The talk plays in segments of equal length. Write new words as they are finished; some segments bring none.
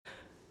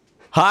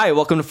Hi,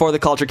 welcome to For the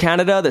Culture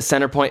Canada, the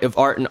center point of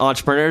art and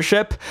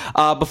entrepreneurship.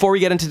 Before we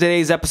get into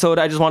today's episode,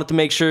 I just wanted to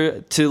make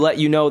sure to let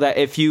you know that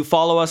if you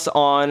follow us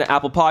on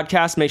Apple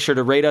Podcasts, make sure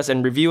to rate us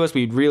and review us.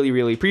 We'd really,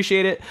 really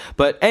appreciate it.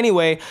 But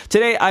anyway,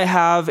 today I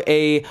have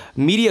a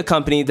media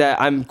company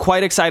that I'm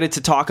quite excited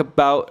to talk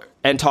about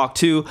and talk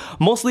to,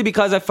 mostly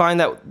because I find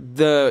that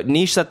the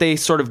niche that they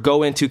sort of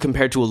go into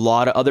compared to a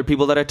lot of other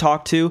people that I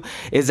talk to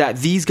is that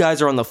these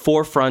guys are on the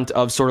forefront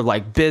of sort of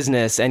like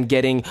business and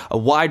getting a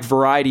wide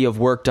variety of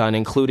work done,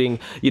 including,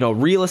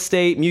 real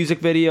estate, music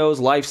videos,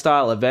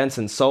 lifestyle, events,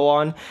 and so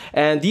on.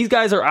 And these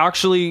guys are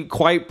actually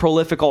quite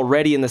prolific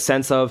already in the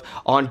sense of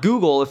on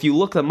Google, if you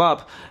look them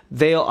up,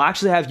 they'll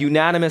actually have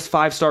unanimous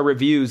 5-star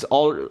reviews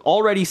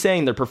already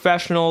saying they're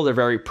professional, they're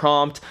very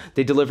prompt,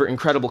 they deliver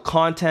incredible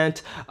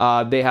content,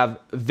 they have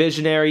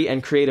visionary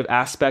and creative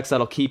aspects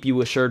that'll keep you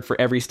assured for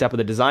every step of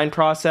the design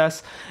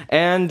process.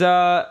 And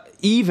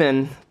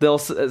even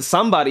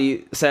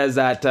somebody says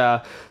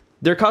that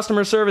their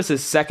customer service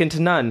is second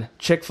to none,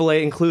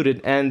 Chick-fil-A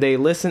included, and they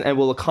listen and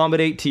will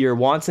accommodate to your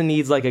wants and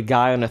needs like a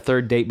guy on a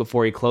third date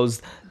before he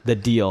closed the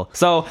deal.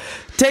 So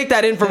take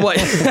that in for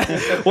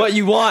what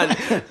you want.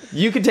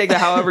 You can take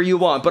that however you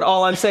want, but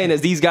all I'm saying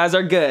is these guys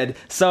are good.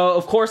 So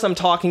of course I'm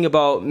talking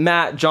about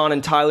Matt, John,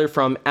 and Tyler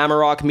from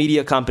Amarok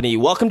Media Company.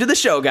 Welcome to the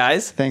show,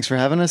 guys. Thanks for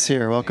having us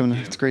here. Welcome.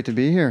 It's great to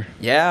be here.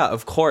 Yeah,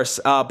 of course.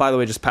 By the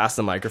way, just pass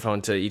the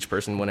microphone to each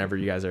person whenever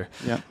you guys are.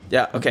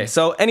 Yeah. Okay.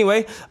 So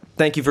anyway,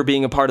 thank you for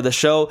being a part of the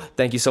show.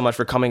 Thank you so much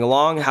for coming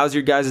along. How's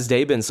your guys'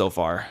 day been so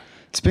far?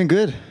 It's been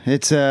good.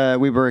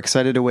 We were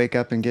excited to wake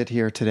up and get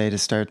here today to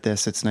start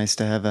this. It's nice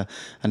to have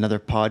another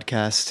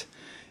podcast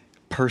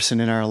person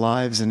in our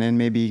lives and then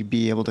maybe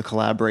be able to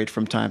collaborate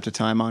from time to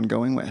time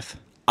ongoing with.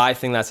 I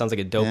think that sounds like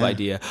a dope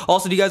idea.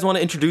 Also, do you guys want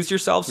to introduce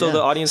yourselves so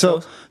the audience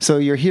knows? So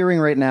you're hearing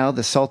right now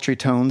the sultry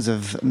tones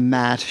of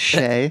Matt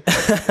Shea,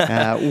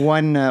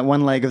 one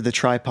leg of the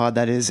tripod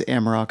that is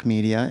Amarok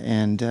Media,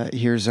 and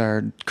here's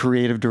our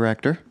creative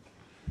director.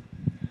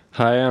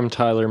 Hi, I'm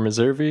Tyler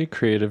Meservy,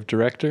 creative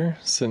director,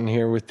 sitting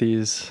here with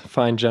these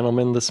fine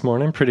gentlemen this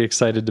morning. Pretty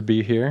excited to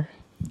be here.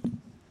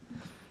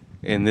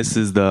 And this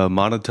is the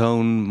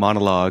monotone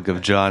monologue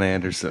of John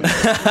Anderson.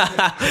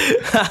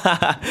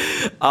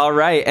 All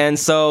right. And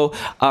so,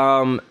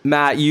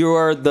 Matt,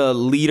 you're the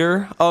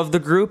leader of the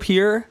group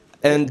here.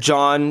 And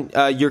John,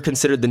 you're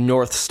considered the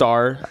North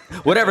Star,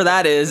 whatever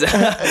that is,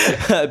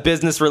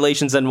 business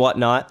relations and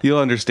whatnot. You'll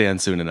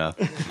understand soon enough.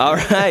 All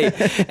right.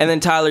 And then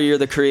Tyler, you're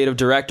the creative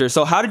director.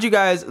 So how did you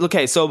guys,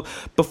 so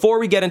before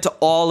we get into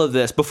all of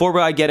this, before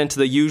I get into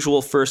the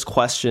usual first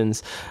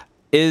questions,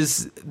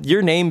 is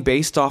your name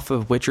based off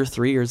of Witcher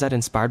 3 or is that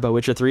inspired by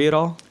Witcher 3 at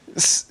all?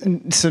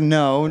 So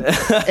no,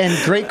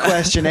 and great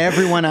question.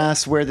 Everyone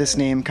asks where this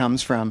name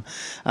comes from,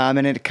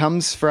 and it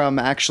comes from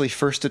actually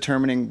first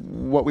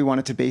determining what we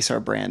wanted to base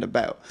our brand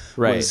about.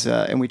 Right,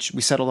 and we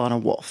settled on a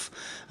wolf.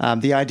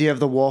 The idea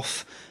of the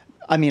wolf.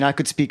 I mean, I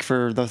could speak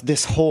for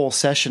this whole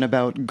session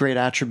about great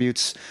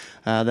attributes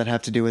that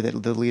have to do with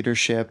it. The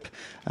leadership.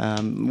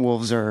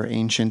 Wolves are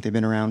ancient. They've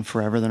been around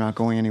forever. They're not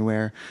going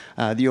anywhere.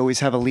 You always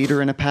have a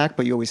leader in a pack,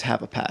 but you always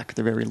have a pack.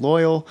 They're very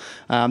loyal.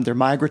 They're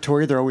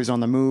migratory. They're always on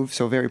the move,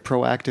 so very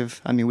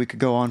proactive. I mean, we could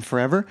go on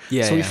forever.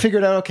 We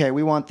figured out, okay,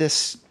 we want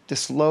this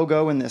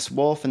logo and this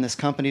wolf and this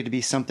company to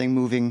be something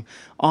moving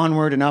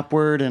onward and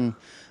upward and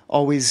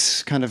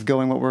always kind of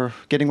getting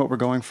what we're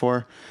going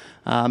for.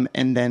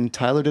 And then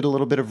Tyler did a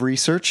little bit of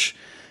research,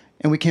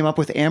 and we came up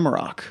with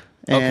Amarok.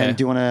 And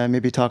do you want to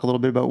maybe talk a little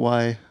bit about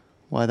why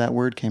that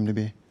word came to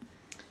be?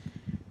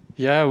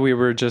 Yeah,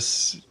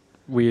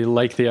 we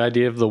like the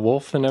idea of the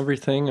wolf and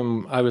everything.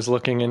 And I was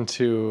looking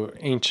into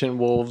ancient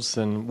wolves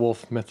and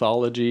wolf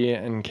mythology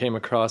and came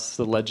across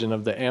the legend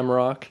of the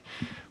Amarok,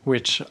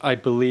 which I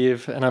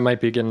believe, and I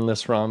might be getting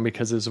this wrong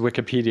because it's a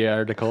Wikipedia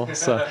article,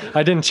 so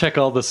I didn't check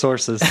all the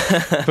sources.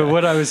 But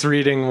what I was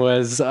reading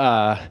was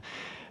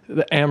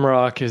the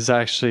Amarok is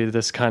actually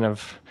this kind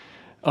of,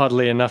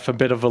 oddly enough, a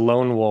bit of a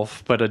lone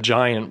wolf, but a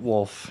giant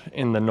wolf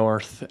in the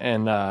north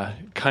and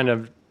kind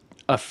of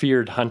a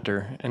feared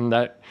hunter. And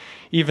that,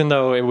 even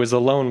though it was a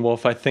lone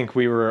wolf, I think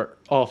we were,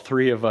 all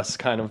three of us,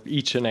 kind of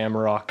each an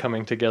Amarok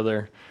coming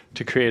together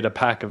to create a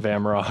pack of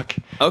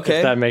Amarok. Okay.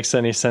 If that makes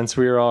any sense.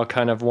 We were all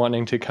kind of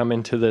wanting to come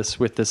into this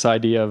with this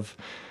idea of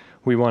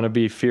we want to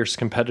be fierce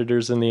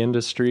competitors in the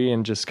industry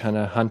and just kind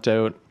of hunt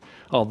out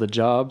all the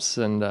jobs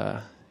and,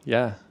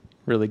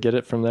 really get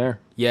it from there.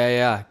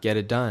 Yeah, get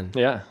it done.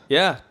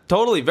 Yeah,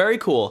 totally. Very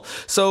cool.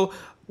 So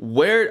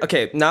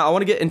now I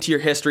want to get into your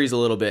histories a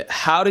little bit.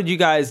 How did you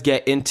guys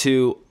get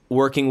into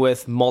working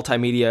with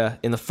multimedia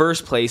in the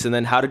first place, and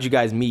then how did you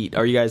guys meet?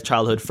 Are you guys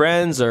childhood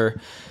friends or?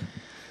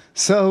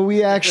 So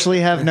we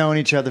actually have known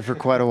each other for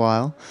quite a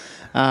while.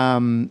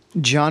 John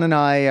and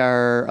I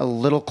are a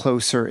little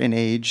closer in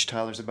age.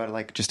 Tyler's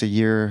about just a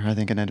year, I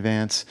think, in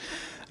advance.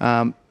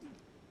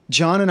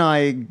 John and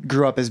I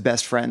grew up as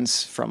best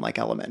friends from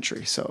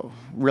elementary, so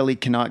really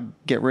cannot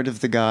get rid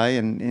of the guy,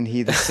 and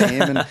he the same,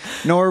 and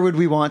nor would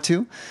we want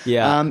to.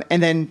 Yeah.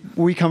 And then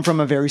we come from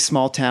a very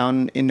small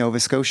town in Nova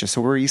Scotia, so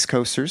we're East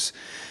Coasters.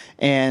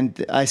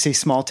 And I say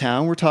small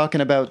town, we're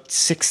talking about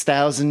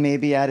 6,000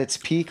 maybe at its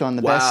peak on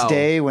the Wow. best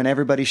day when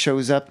everybody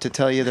shows up to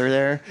tell you they're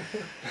there.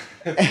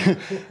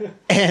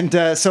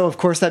 And so, of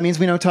course, that means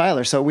we know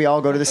Tyler. So we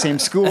all go to the same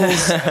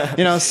schools,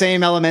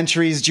 same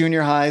elementaries,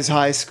 junior highs,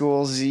 high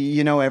schools.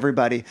 You know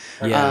everybody.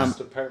 Yeah.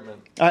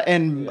 Department.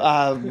 And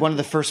one of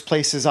the first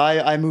places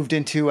I moved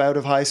into out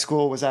of high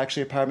school was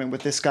actually an apartment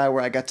with this guy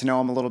where I got to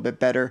know him a little bit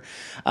better.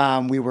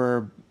 We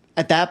were,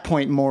 at that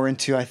point, more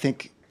into, I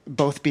think,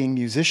 both being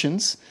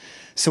musicians.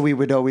 So we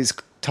would always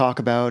talk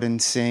about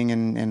and sing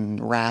and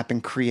rap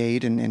and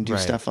create and do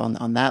Right. stuff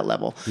on that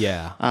level.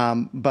 Yeah.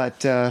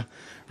 But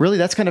really,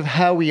 that's kind of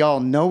how we all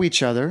know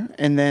each other.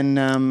 And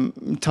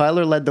then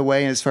Tyler led the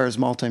way as far as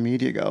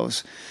multimedia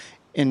goes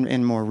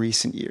in more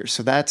recent years.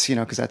 So that's,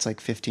 because that's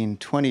like 15,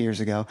 20 years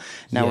ago.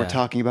 Now we're Yeah.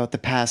 talking about the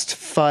past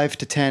 5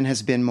 to 10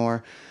 has been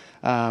more.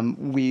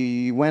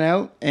 We went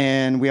out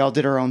and we all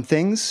did our own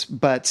things,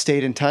 but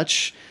stayed in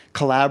touch,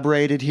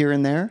 collaborated here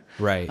and there.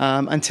 Right.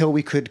 Until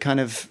we could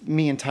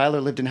me and Tyler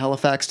lived in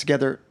Halifax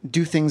together,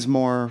 do things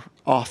more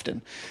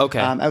often. Okay.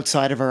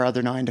 Outside of our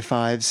other 9 to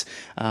 5s,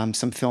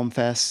 some film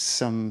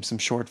fests, some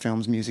short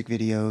films, music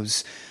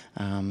videos,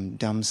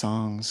 dumb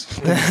songs,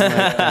 things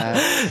like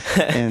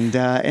that.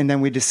 And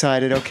then we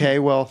decided, okay,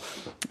 well,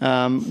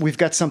 we've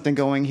got something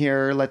going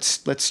here.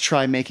 Let's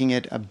try making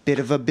it a bit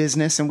of a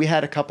business. And we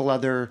had a couple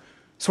other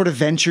sort of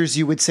ventures,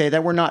 you would say,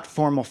 that were not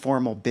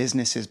formal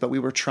businesses, but we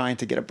were trying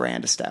to get a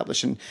brand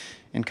established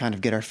and kind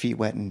of get our feet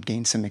wet and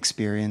gain some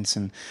experience.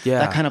 And Yeah.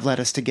 that kind of led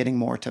us to getting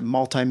more to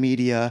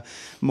multimedia,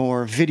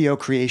 more video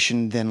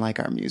creation than like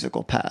our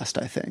musical past,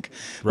 I think.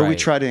 But we Right.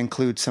 try to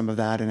include some of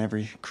that in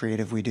every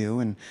creative we do.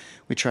 And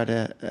we try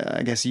to,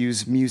 I guess,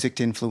 use music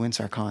to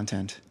influence our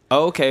content.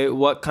 Oh, okay.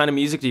 What kind of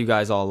music do you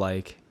guys all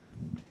like?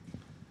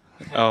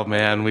 Oh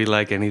man, we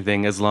like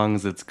anything as long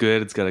as it's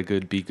good. It's got a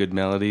good beat, good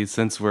melody.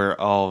 Since we're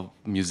all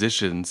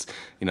musicians,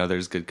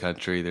 there's good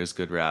country, there's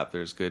good rap,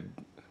 there's good,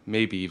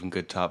 maybe even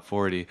good top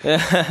 40.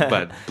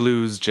 But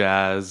blues,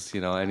 jazz,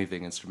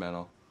 anything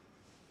instrumental.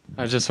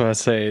 I just want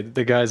to say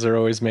the guys are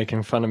always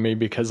making fun of me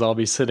because I'll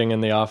be sitting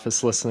in the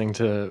office listening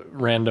to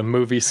random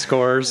movie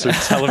scores or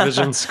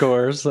television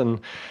scores, and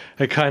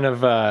it kind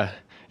of,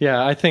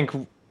 I think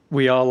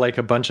we all like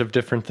a bunch of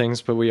different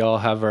things, but we all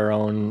have our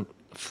own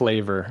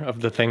flavor of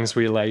the things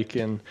we like,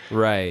 and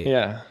Right.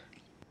 yeah.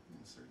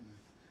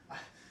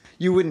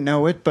 You wouldn't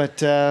know it,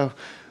 but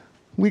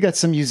we got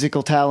some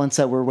musical talents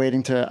that we're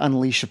waiting to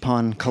unleash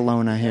upon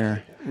Kelowna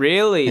here.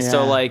 Really? Yeah.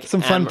 So like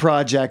some fun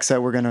projects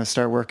that we're going to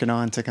start working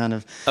on to kind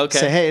of Okay.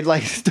 say, hey,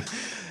 like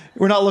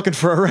we're not looking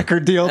for a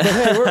record deal, but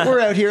hey, we're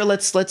out here.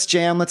 Let's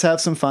jam. Let's have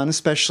some fun,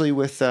 especially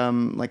with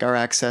like our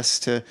access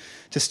to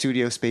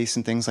studio space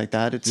and things like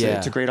that. It's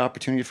Yeah. a great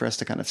opportunity for us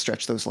to kind of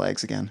stretch those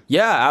legs again.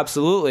 Yeah,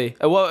 absolutely.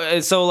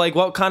 Well, so like,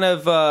 what kind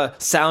of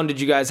sound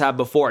did you guys have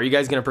before? Are you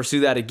guys going to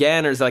pursue that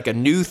again, or is it like a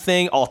new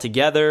thing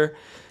altogether?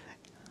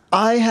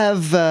 I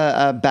have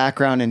a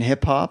background in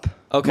hip hop,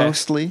 Okay.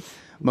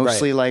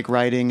 mostly like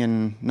writing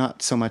and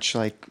not so much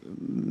like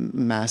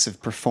massive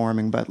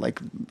performing, but like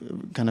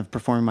kind of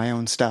performing my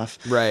own stuff.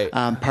 Right.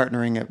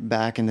 Partnering it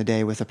back in the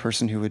day with a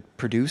person who would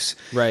produce.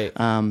 Right.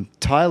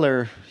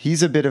 Tyler,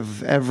 he's a bit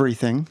of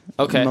everything.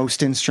 Okay.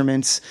 Most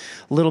instruments,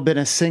 a little bit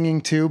of singing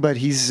too, but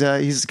he's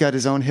got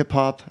his own hip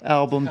hop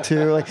album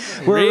too. Like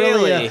we're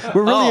Really?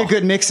 we're really Oh. a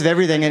good mix of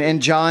everything.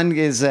 And John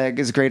is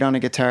great on a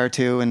guitar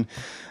too.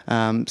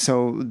 And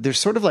so there's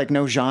sort of like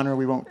no genre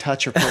we won't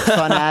touch or poke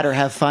fun at or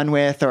have fun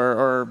with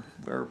or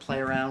play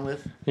around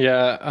with.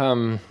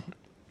 Yeah,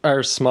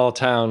 our small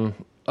town,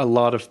 a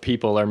lot of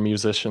people are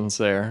musicians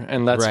there,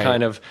 and that's Right.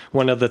 kind of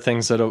one of the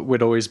things that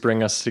would always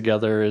bring us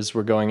together is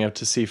we're going out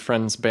to see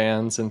friends'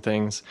 bands and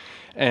things.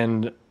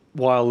 And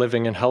while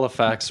living in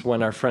Halifax,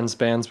 when our friends'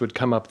 bands would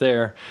come up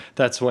there,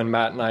 that's when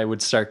Matt and I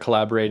would start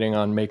collaborating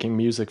on making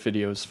music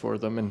videos for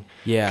them and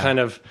Yeah. kind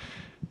of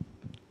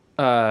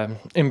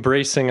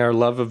embracing our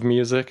love of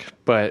music,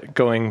 but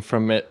going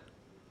from it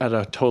at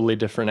a totally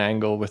different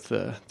angle with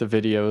the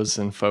videos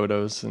and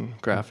photos and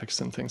graphics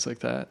and things like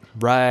that.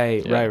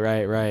 Right, Yeah.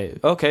 right.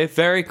 Okay,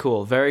 very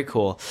cool, very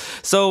cool.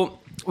 So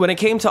when it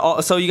came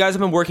to so you guys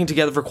have been working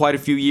together for quite a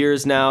few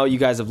years now. You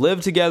guys have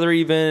lived together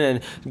even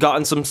and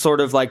gotten some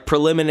sort of like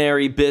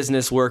preliminary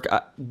business work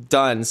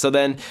done. So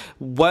then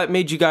what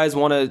made you guys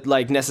want to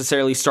like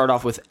necessarily start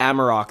off with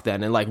Amarok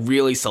then and like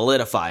really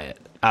solidify it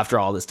after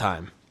all this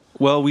time?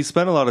 Well, we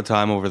spent a lot of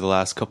time over the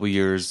last couple of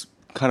years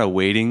kind of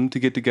waiting to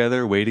get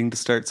together, waiting to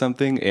start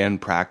something, and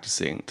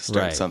practicing to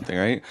start Right. something,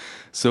 right?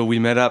 So we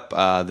met up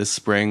this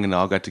spring and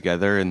all got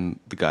together, and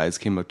the guys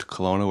came up to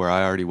Kelowna where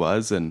I already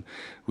was, and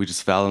we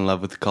just fell in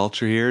love with the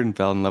culture here and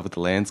fell in love with the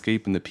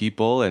landscape and the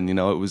people, and it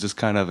was just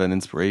kind of an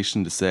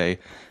inspiration to say,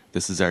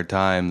 this is our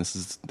time, this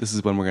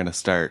is when we're going to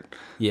start.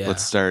 Yeah.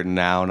 Let's start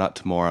now, not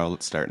tomorrow,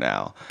 let's start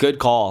now. Good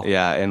call.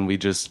 Yeah, and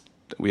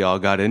we all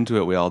got into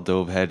it. We all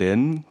dove head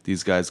in.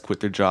 These guys quit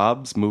their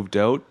jobs, moved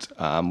out.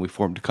 We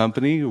formed a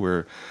company.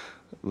 We're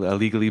a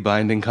legally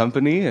binding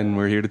company, and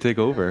we're here to take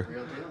over.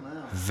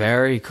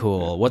 Very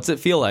cool. What's it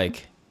feel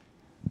like?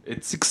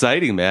 It's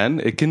exciting, man.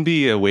 It can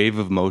be a wave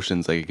of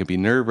emotions. Like, it can be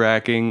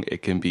nerve-wracking,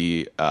 it can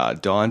be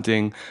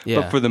daunting,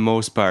 Yeah. but for the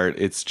most part,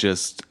 it's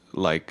just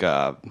like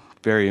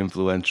very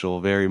influential,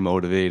 very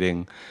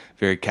motivating,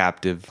 very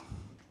captive.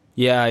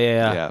 Yeah.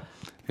 Yeah,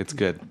 it's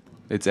good.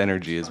 Its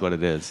energy is what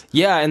it is.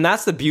 Yeah, and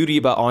that's the beauty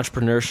about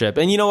entrepreneurship.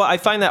 And you know what? I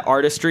find that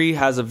artistry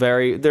has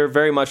they're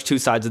very much two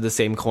sides of the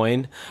same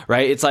coin,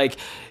 right? It's like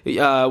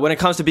when it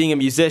comes to being a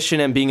musician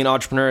and being an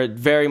entrepreneur, it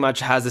very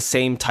much has the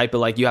same type of,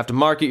 like, you have to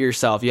market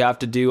yourself, you have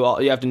to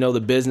know the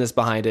business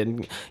behind it,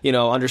 and, you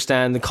know,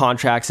 understand the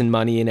contracts and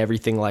money and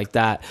everything like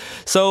that.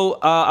 So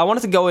I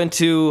wanted to go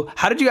into,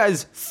 how did you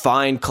guys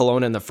find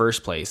Kelowna in the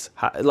first place?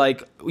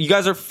 Like, you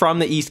guys are from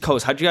the East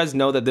Coast. How did you guys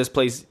know that this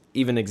place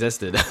even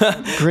existed?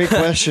 Great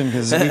question,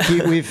 because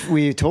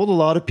we told a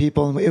lot of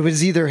people. It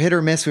was either hit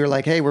or miss. We were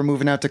like, hey, we're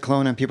moving out to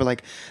Kelowna, and people were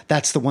like,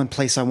 that's the one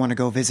place I want to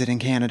go visit in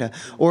Canada.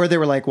 Or they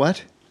were like,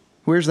 what?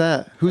 Where's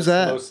that? Who's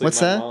that? What's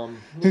that?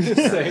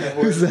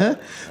 Who's that?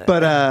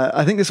 But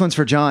I think this one's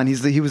for John.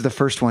 He was the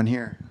first one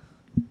here.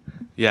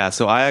 Yeah,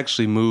 so I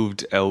actually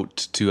moved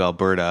out to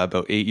Alberta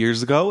about 8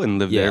 years ago and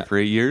lived there for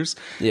 8 years.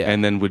 Yeah.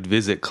 And then would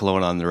visit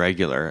Kelowna on the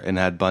regular and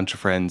had a bunch of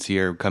friends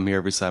here, come here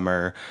every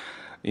summer.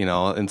 You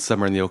know, and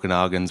summer in the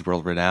Okanagan's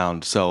world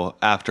renowned. So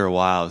after a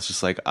while, it's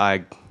just like,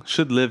 I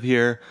should live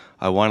here.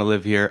 I want to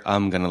live here.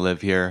 I'm going to live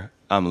here.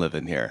 I'm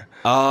living here.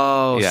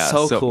 Oh, Yeah,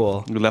 so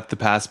cool. We left the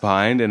past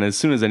behind, and as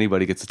soon as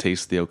anybody gets a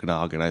taste of the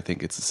Okanagan, I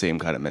think it's the same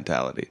kind of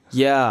mentality.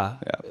 Yeah.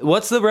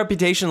 What's the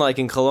reputation like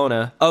in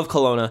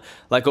Kelowna,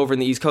 like over in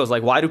the East Coast?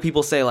 Like, why do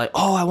people say, like,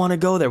 oh, I want to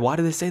go there? Why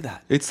do they say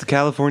that? It's the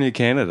California,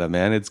 Canada,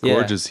 man. It's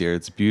gorgeous here.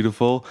 It's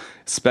beautiful,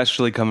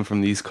 especially coming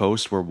from the East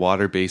Coast. We're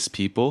water-based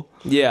people.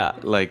 Yeah.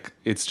 Like,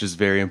 it's just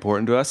very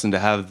important to us, and to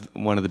have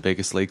one of the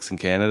biggest lakes in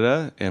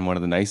Canada and one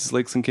of the nicest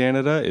lakes in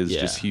Canada is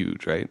just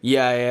huge, right?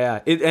 Yeah.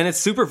 And it's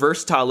super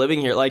versatile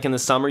living here. Like, in the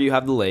summer, you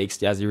have the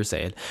lakes, as you were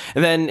saying.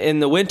 And then in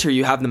the winter,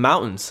 you have the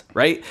mountains,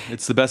 right?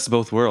 It's the best of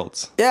both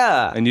worlds.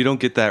 Yeah. And you don't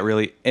get that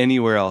really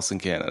anywhere else in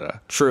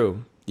Canada.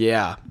 True.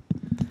 Yeah.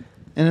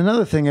 And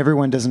another thing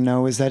everyone doesn't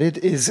know is that it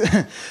is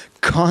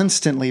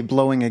constantly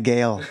blowing a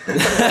gale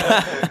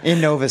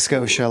in Nova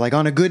Scotia. Like,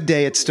 on a good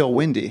day, it's still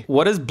windy.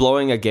 What does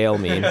blowing a gale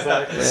mean?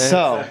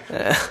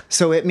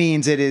 So it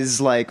means it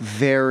is like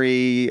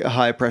very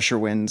high pressure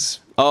winds.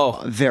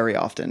 Oh. Very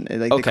often.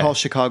 Like, they call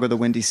Chicago the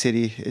Windy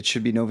City. It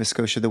should be Nova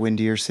Scotia the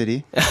windier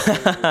city.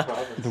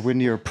 The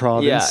windier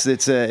province.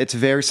 Yeah. It's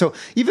very, so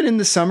even in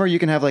the summer you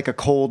can have like a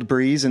cold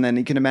breeze, and then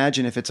you can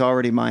imagine if it's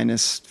already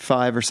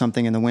 -5 or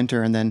something in the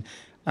winter, and then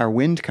our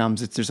wind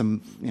comes, there's a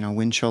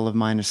wind chill of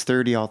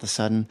 -30 all of a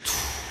sudden.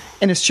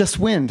 And it's just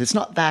wind. It's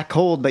not that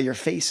cold, but your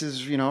face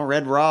is,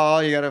 red raw.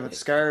 You got to have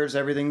scarves.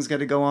 Everything's got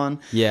to go on.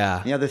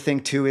 Yeah. The other thing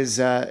too is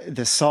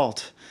the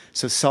salt.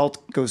 So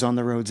salt goes on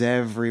the roads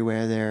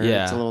everywhere there.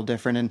 Yeah. It's a little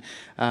different.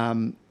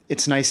 And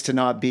it's nice to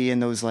not be in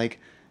those like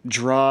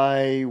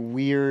dry,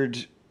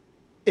 weird...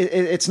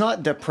 It's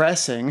not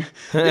depressing.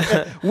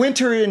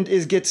 Winter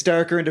gets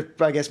darker and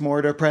I guess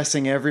more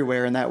depressing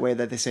everywhere in that way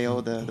that they say,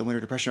 oh, the winter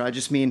depression. I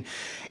just mean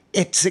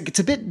it's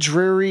a bit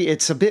dreary.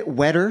 It's a bit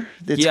wetter.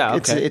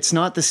 It's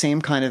not the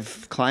same kind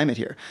of climate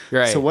here.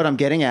 Right. So what I'm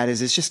getting at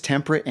is it's just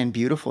temperate and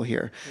beautiful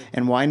here.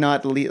 And why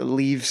not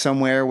leave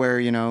somewhere where,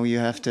 you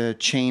have to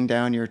chain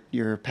down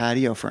your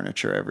patio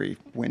furniture every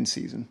wind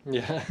season?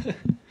 Yeah.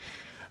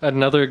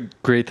 Another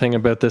great thing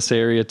about this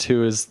area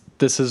too is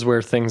this is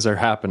where things are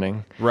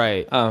happening.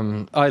 Right.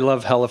 I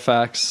love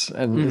Halifax,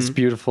 and it's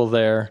beautiful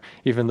there,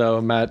 even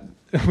though Matt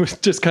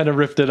just kind of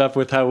ripped it up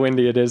with how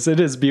windy it is. It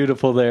is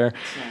beautiful there,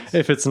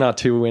 if it's not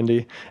too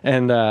windy.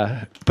 And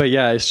but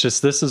yeah, it's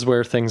just, this is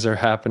where things are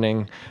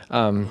happening.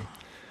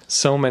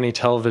 So many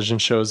television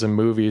shows and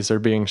movies are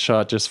being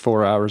shot just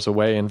 4 hours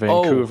away in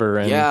Vancouver.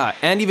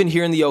 And even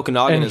here in the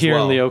Okanagan and as here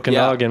well. in the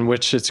Okanagan, Yeah.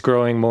 which it's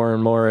growing more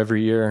and more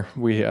every year.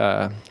 We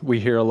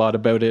hear a lot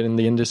about it in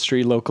the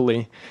industry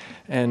locally.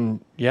 And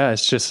yeah,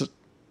 it's just,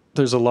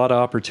 there's a lot of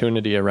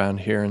opportunity around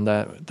here, and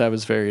that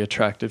was very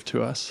attractive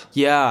to us.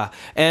 Yeah.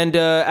 And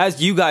as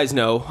you guys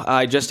know,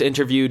 I just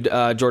interviewed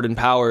Jordan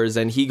Powers,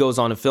 and he goes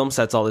on to film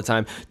sets all the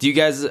time. Do you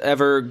guys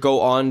ever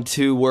go on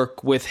to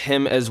work with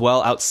him as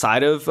well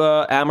outside of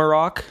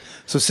Amarok?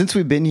 So since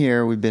we've been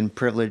here, we've been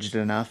privileged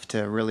enough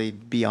to really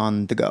be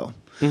on the go.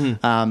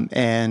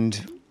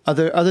 And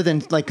other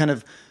than like kind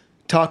of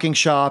talking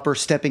shop or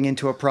stepping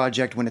into a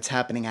project when it's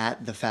happening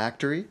at the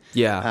factory,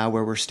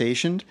 where we're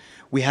stationed,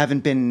 we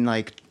haven't been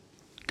like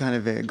kind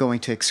of going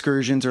to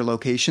excursions or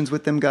locations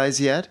with them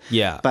guys yet.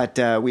 Yeah.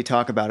 But we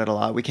talk about it a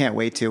lot. We can't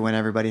wait to when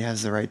everybody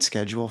has the right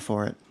schedule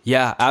for it.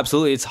 Yeah,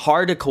 absolutely. It's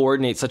hard to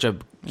coordinate such a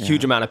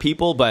huge amount of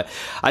people, but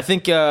I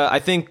think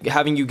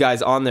having you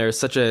guys on there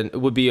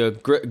would be a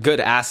good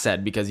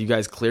asset, because you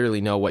guys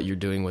clearly know what you're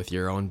doing with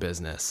your own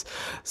business.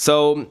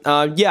 So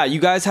you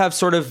guys have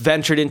sort of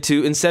ventured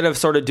into, instead of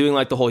sort of doing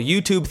like the whole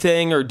YouTube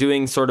thing or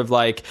doing sort of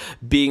like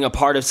being a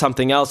part of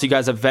something else, you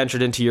guys have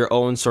ventured into your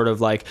own sort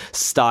of like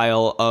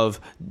style of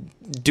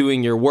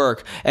doing your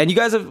work. And you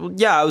guys have,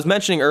 I was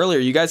mentioning earlier,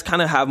 you guys kind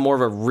of have more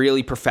of a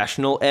really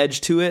professional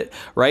edge to it,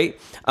 right?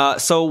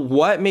 So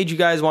what made you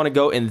guys want to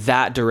go in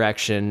that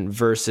direction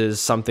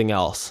versus something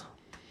else?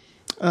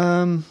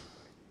 Remember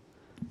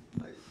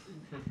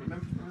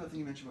that thing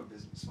you mentioned about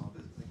small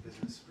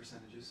business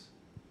percentages?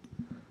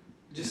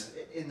 Just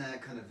in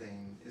that kind of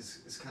vein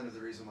is kind of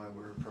the reason why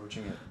we're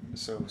approaching it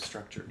so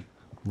structured.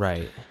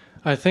 Right.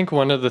 I think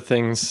one of the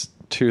things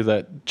too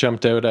that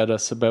jumped out at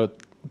us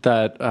about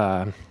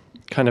that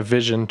kind of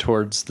vision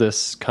towards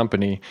this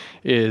company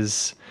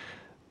is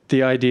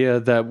the idea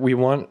that we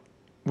want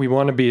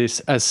to be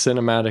as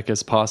cinematic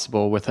as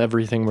possible with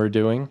everything we're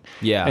doing.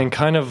 Yeah. And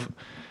kind of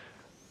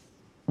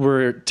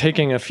we're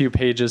taking a few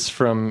pages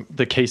from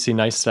the Casey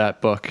Neistat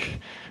book,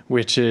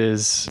 which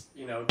is,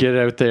 get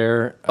out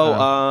there.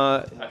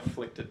 I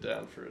flicked it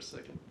down for a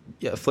second.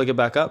 Yeah, flick it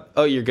back up.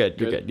 Oh, you're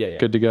good. You're good. Yeah.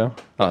 Good to go.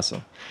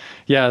 Awesome.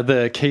 Yeah,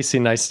 the Casey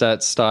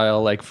Neistat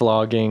style, like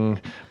vlogging,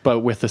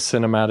 but with a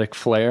cinematic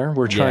flair.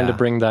 We're trying to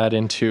bring that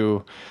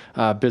into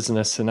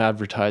business and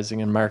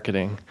advertising and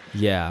marketing.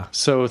 Yeah.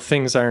 So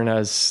things aren't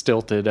as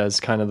stilted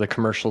as kind of the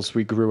commercials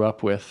we grew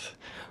up with,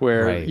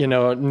 where,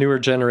 newer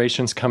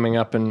generations coming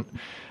up and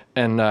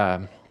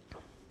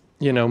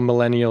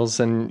millennials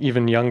and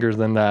even younger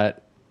than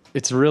that,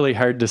 it's really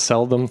hard to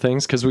sell them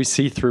things because we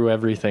see through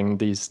everything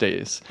these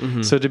days.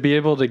 Mm-hmm. So to be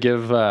able to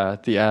give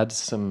the ads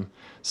some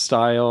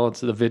style,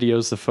 to the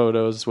videos, the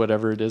photos,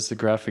 whatever it is, the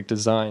graphic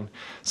design,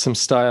 some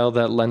style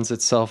that lends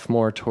itself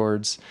more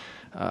towards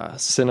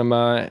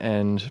cinema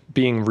and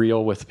being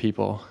real with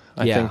people.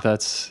 I think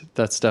that's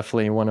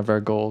definitely one of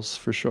our goals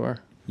for sure.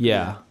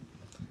 Yeah.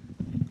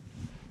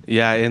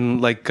 Yeah,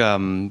 and like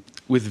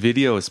with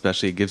video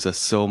especially, it gives us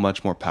so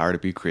much more power to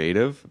be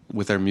creative.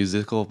 With our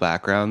musical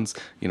backgrounds,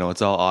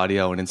 it's all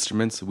audio and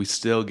instruments. We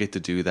still get to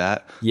do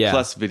that. Yeah.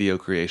 Plus video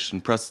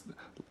creation, plus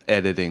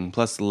editing,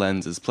 plus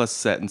lenses, plus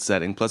set and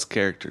setting, plus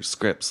characters,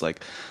 scripts.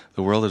 Like,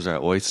 the world is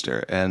our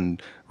oyster.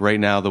 And right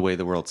now, the way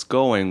the world's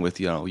going with,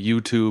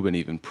 YouTube and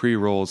even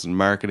pre-rolls and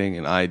marketing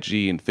and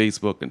IG and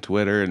Facebook and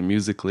Twitter and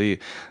Musical.ly,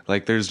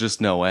 like, there's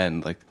just no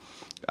end. Like,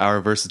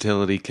 our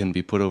versatility can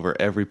be put over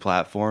every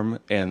platform,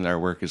 and our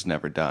work is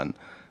never done.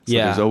 So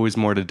there's always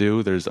more to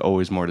do. There's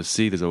always more to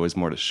see. There's always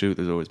more to shoot.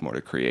 There's always more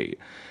to create.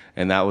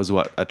 And that was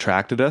what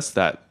attracted us,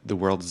 that the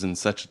world is in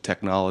such a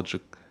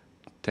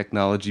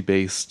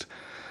technology-based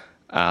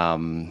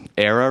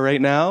era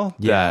right now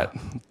that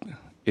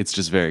it's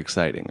just very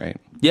exciting, right?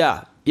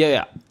 Yeah.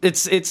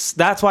 It's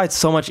that's why it's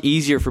so much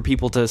easier for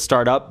people to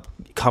start up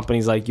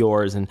companies like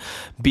yours and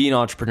be an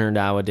entrepreneur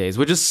nowadays,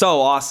 which is so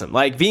awesome.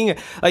 Like, being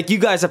like, you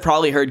guys have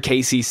probably heard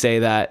Casey say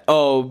that,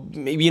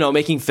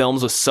 making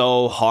films was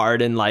so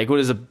hard, and like,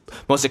 what is the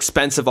most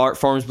expensive art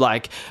forms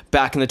like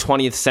back in the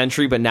 20th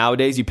century, but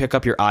nowadays you pick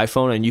up your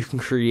iPhone and you can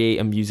create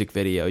a music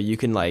video. You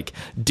can like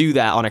do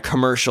that on a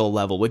commercial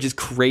level, which is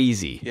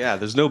crazy. Yeah,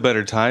 there's no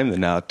better time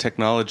than now.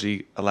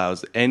 Technology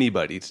allows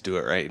anybody to do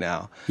it right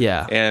now.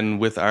 Yeah. And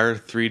with our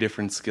 3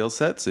 different skill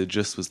sets, it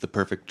just was the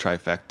perfect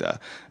trifecta.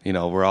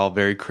 We're all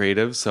very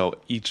creative, so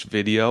each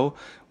video,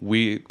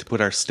 to put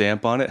our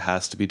stamp on it,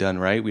 has to be done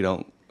right. We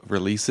don't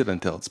release it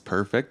until it's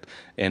perfect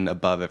and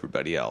above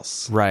everybody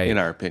else, right? In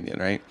our opinion,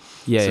 right?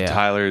 So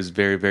Tyler is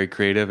very, very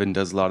creative and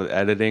does a lot of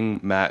editing.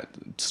 Matt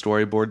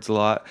storyboards a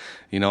lot.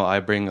 I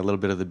bring a little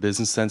bit of the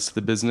business sense to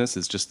the business.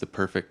 It's just the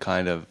perfect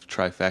kind of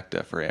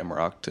trifecta for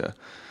Amarok to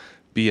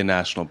be a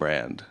national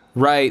brand.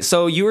 Right.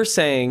 So you were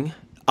saying,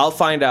 I'll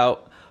find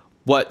out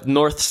what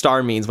North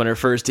Star means when it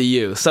refers to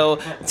you. So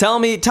tell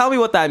me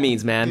what that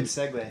means, man. Good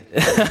segue.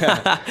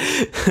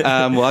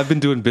 Well, I've been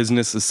doing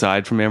business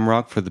aside from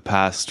Amarok for the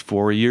past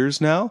 4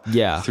 years now.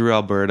 Yeah. Through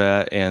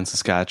Alberta and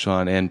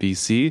Saskatchewan and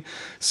BC.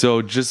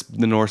 So just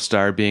the North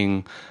Star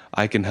being,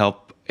 I can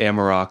help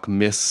Amarok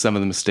miss some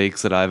of the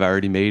mistakes that I've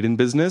already made in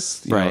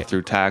business, you know,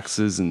 through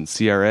taxes and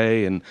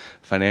CRA and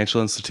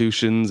financial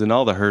institutions and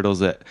all the hurdles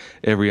that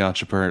every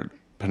entrepreneur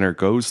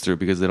goes through,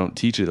 because they don't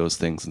teach you those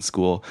things in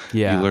school.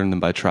 Yeah. You learn them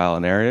by trial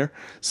and error.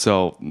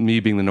 So me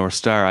being the North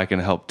Star, I can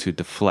help to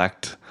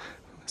deflect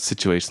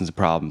situations and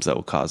problems that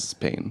will cause us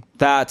pain.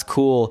 That's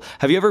cool.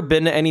 Have you ever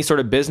been to any sort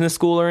of business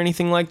school or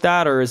anything like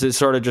that, or is it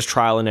sort of just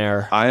trial and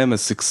error? I am a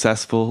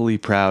successly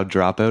proud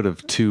dropout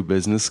of 2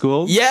 business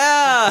schools.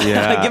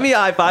 Yeah. Give me a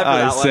high five for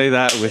that one. I say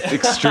that with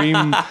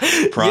extreme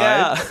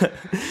pride.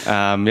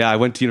 I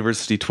went to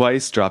university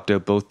twice, dropped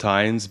out both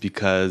times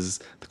because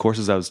the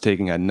courses I was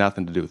taking had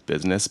nothing to do with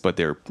business, but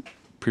they were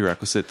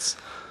prerequisites.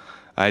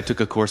 I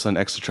took a course on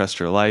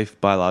extraterrestrial life,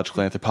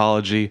 biological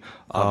anthropology,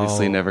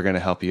 obviously never going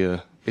to help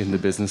you in the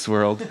business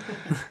world.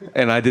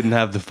 And I didn't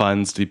have the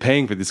funds to be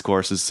paying for these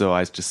courses, so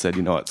I just said,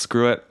 you know what,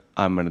 screw it.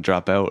 I'm going to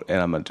drop out,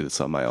 and I'm going to do this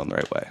on my own the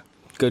right way.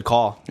 Good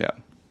call. Yeah.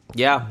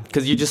 Yeah,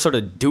 because you just sort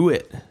of do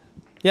it.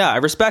 Yeah, I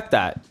respect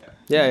that.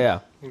 Yeah.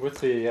 With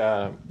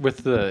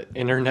the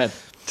internet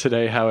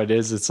today, how it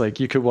is, it's like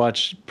you could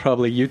watch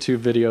probably YouTube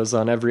videos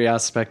on every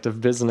aspect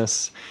of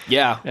business.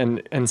 Yeah.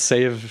 And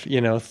save,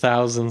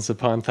 thousands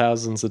upon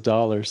thousands of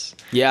dollars.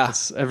 Yeah.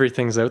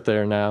 Everything's out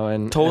there now,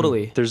 and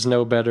Totally. and there's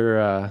no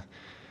better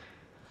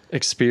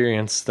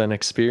experience than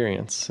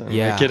experience. And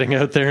Yeah. getting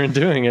out there and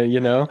doing it,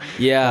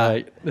 Yeah.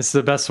 It's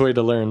the best way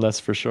to learn, that's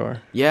for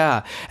sure.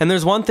 Yeah. And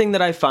there's one thing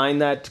that I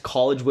find that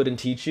college wouldn't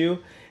teach you.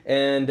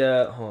 And,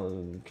 hold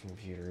on,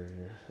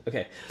 computer.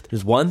 Okay.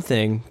 There's one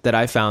thing that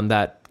I found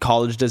that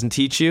college doesn't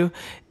teach you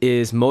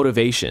is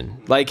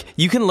motivation. Like,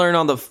 you can learn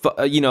on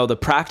the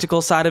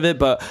practical side of it,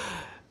 but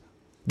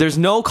there's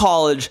no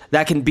college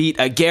that can beat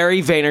a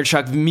Gary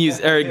Vaynerchuk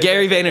music or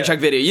Gary Vaynerchuk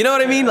video. You know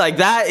what I mean? Like,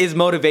 that is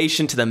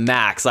motivation to the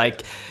max.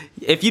 Like,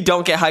 if you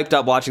don't get hyped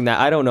up watching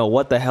that, I don't know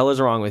what the hell is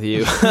wrong with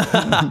you.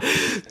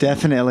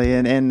 Definitely.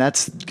 And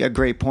that's a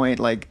great point.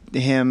 Like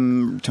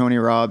him, Tony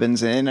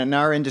Robbins, and in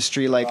our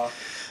industry, like,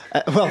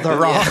 The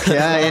Rock,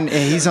 yeah, and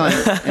he's on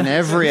in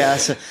every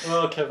asset.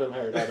 Well, Kevin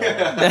Hart, I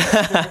don't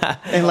know.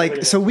 And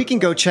like, so we can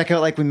go check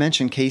out, like we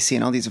mentioned, Casey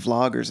and all these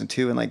vloggers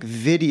and like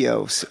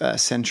video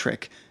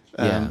centric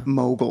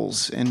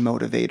moguls and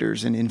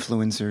motivators and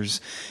influencers.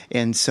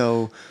 And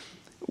so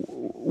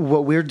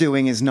what we're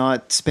doing is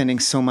not spending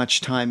so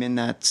much time in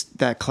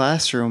that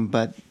classroom,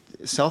 but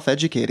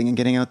self-educating and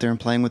getting out there and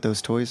playing with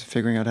those toys,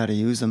 figuring out how to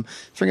use them,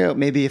 figuring out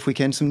maybe if we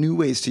can some new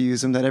ways to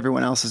use them that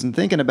everyone else isn't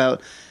thinking about,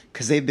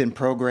 because they've been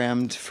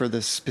programmed for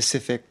the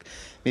specific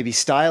maybe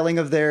styling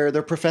of their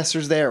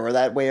professors there, or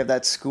that way of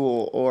that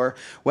school, or,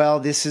 well,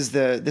 this was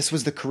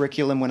the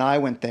curriculum when I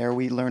went there.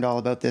 We learned all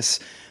about this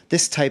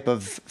type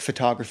of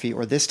photography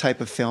or this type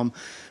of film.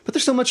 But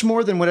there's so much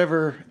more than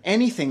whatever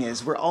anything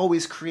is. We're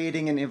always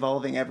creating and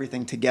evolving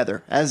everything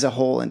together as a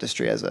whole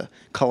industry, as a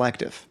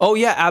collective. Oh,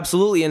 yeah,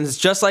 absolutely. And it's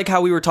just like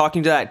how we were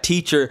talking to that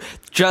teacher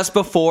just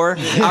before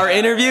our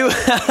interview.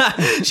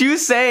 She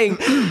was saying,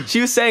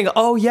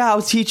 oh, yeah, I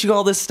was teaching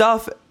all this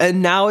stuff,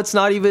 and now it's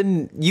not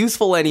even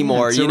useful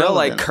anymore. It's like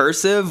irrelevant.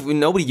 cursive,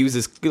 nobody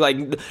uses,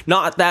 like,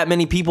 not that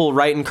many people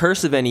write in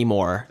cursive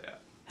anymore.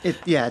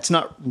 It's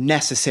not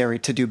necessary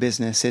to do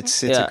business.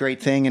 It's a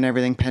great thing and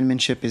everything.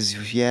 Penmanship is,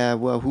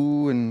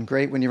 woohoo and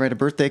great when you write a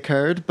birthday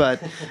card.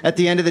 But at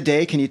the end of the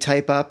day, can you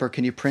type up or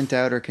can you print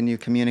out or can you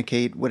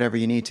communicate whatever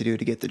you need to do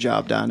to get the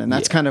job done? And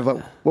that's kind of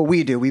what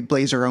we do. We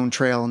blaze our own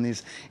trail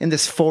in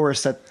this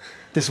forest that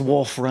this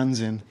wolf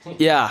runs in.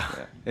 Yeah.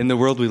 In the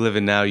world we live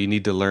in now, you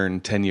need to learn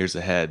 10 years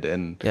ahead.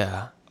 And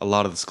Yeah. a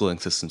lot of the schooling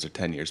systems are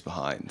 10 years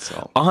behind.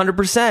 So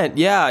 100%.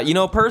 Yeah.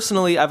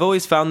 Personally, I've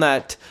always found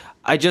that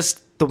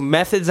the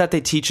methods that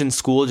they teach in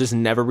school just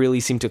never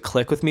really seem to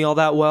click with me all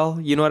that well.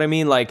 You know what I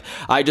mean? Like,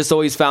 I just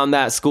always found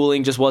that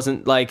schooling just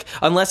wasn't like,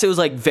 unless it was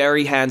like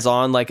very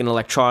hands-on, like an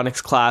electronics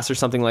class or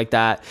something like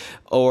that,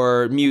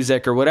 or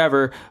music or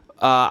whatever,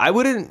 I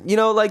wouldn't,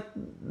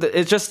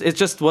 it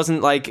just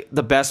wasn't like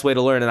the best way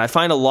to learn. And I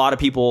find a lot of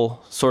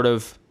people sort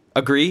of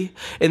agree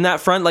in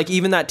that front. Like,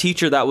 even that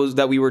teacher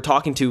that we were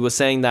talking to was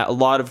saying that a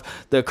lot of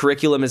the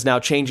curriculum is now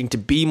changing to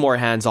be more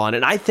hands-on,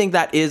 and I think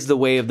that is the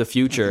way of the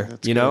future.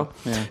 Yeah.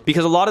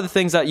 Because a lot of the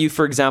things that you,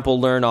 for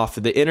example, learn off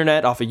of the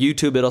internet, off of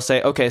YouTube, it'll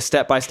say, okay,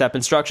 step-by-step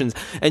instructions,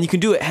 and you can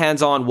do it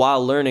hands-on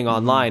while learning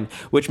online,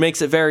 which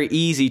makes it very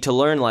easy to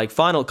learn like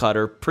Final Cut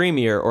or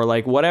Premiere or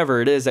like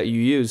whatever it is that you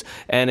use,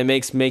 and it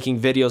makes making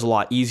videos a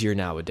lot easier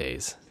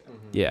nowadays.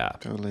 Yeah.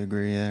 Totally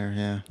agree there,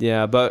 yeah.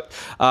 Yeah, but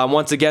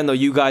once again, though,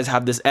 you guys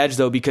have this edge,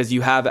 though, because you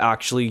have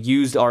actually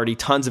used already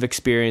tons of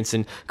experience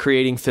in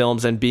creating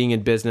films and being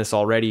in business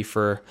already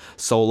for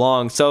so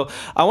long. So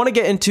I want to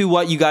get into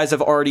what you guys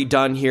have already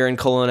done here in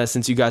Kelowna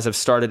since you guys have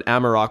started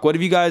Amarok. What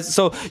have you guys...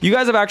 So you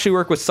guys have actually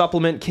worked with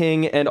Supplement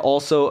King and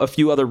also a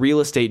few other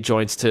real estate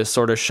joints to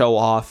sort of show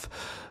off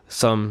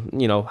some,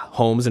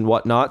 homes and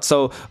whatnot.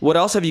 So what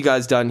else have you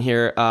guys done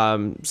here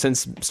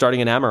since starting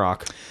in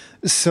Amarok?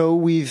 So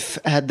we've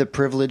had the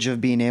privilege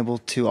of being able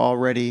to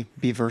already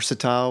be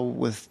versatile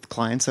with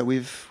clients that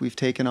we've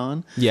taken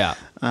on. Yeah.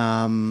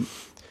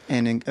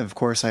 Of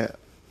course,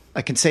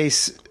 I can say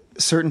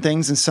certain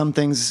things, and some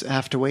things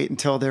have to wait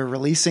until they're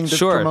releasing the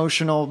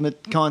promotional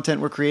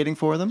content we're creating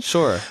for them.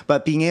 Sure.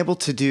 But being able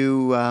to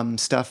do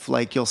stuff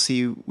like, you'll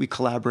see, we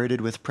collaborated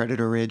with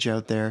Predator Ridge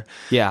out there.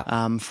 Yeah.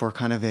 For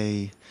kind of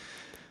a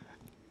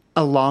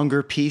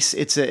longer piece.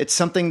 It's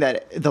something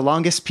that the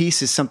longest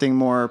piece is something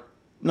more.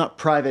 Not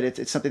private.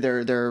 It's something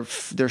they're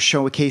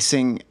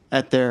showcasing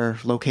at their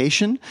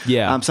location.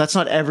 Yeah. So that's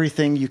not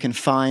everything you can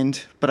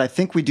find, but I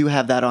think we do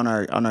have that on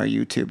our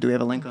YouTube. Do we have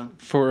a link on?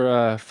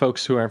 For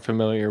folks who aren't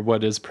familiar,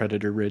 what is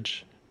Predator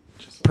Ridge?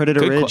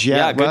 Predator Ridge,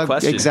 good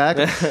question.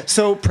 Exactly.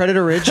 So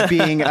Predator Ridge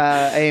being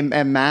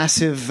a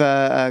massive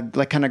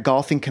like kind of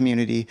golfing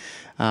community.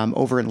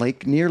 over in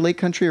near Lake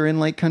Country or in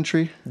Lake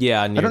Country.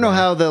 Yeah, I don't know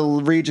how the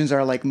regions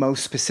are like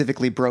most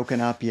specifically broken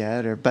up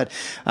yet, but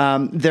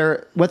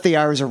what they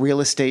are is a real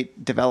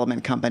estate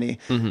development company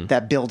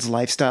that builds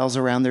lifestyles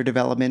around their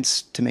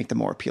developments to make them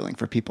more appealing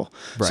for people.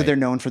 So Right. they're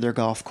known for their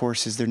golf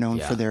courses, they're known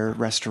for their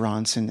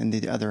restaurants and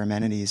the other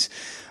amenities,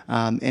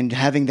 and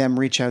having them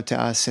reach out to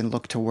us and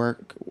look to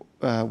work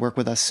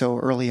with us so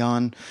early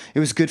on, it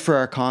was good for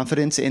our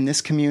confidence in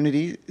this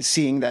community,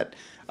 seeing that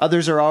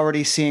others are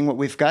already seeing what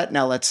we've got.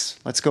 Now let's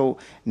go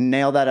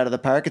nail that out of the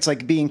park. It's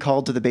like being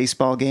called to the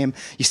baseball game.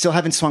 You still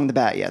haven't swung the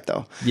bat yet,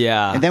 though.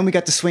 Yeah. And then we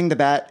got to swing the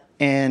bat,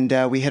 and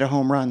we hit a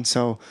home run.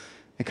 So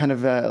it kind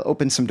of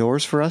opened some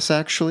doors for us,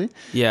 actually.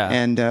 Yeah.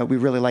 And we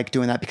really like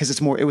doing that because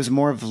it was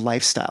more of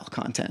lifestyle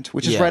content,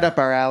 which is Yeah. right up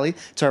our alley.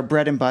 It's our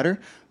bread and butter,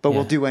 but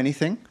we'll Yeah. do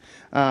anything.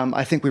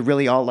 I think we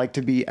really all like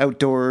to be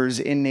outdoors,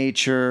 in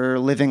nature,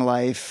 living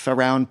life,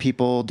 around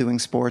people, doing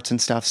sports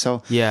and stuff.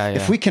 So Yeah.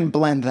 if we can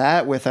blend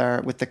that with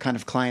the kind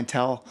of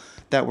clientele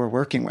that we're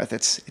working with,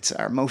 it's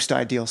our most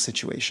ideal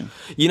situation.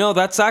 You know,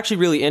 that's actually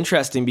really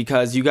interesting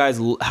because you guys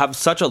have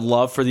such a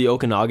love for the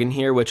Okanagan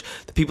here, which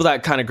the people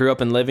that kind of grew up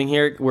and living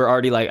here were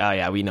already like, oh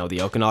yeah, we know the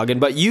Okanagan.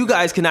 But you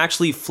guys can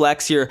actually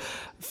flex your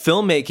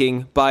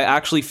filmmaking by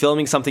actually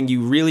filming something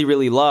you really,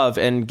 really love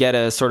and get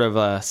a sort of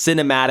a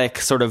cinematic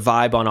sort of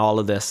vibe on all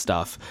of this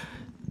stuff.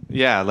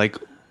 Yeah, like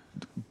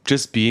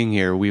just being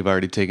here, we've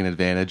already taken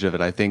advantage of it.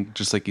 I think,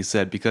 just like you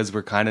said, because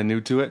we're kind of new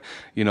to it,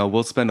 you know,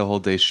 we'll spend a whole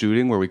day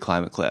shooting where we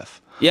climb a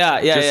cliff.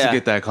 Yeah, Just to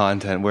get that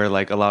content, where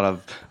like a lot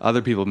of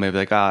other people may be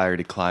like, I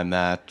already climbed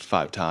that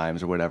 5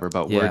 times or whatever,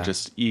 but Yeah. we're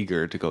just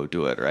eager to go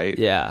do it, right?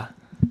 Yeah.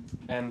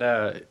 And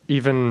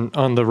even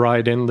on the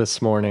ride in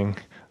this morning,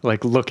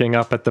 like looking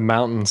up at the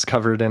mountains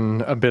covered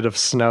in a bit of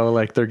snow,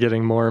 like they're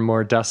getting more and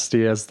more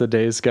dusty as the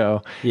days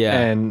go. Yeah.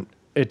 And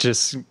it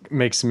just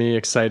makes me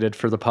excited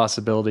for the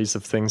possibilities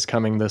of things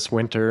coming this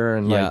winter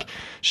and Yeah. like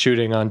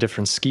shooting on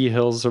different ski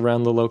hills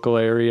around the local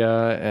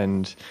area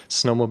and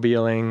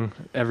snowmobiling,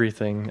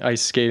 everything.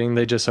 Ice skating.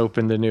 They just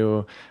opened a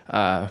new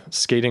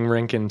skating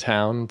rink in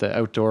town, the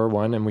outdoor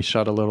one, and we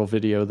shot a little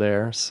video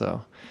there.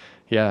 So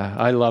yeah,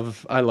 I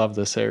love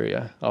this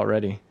area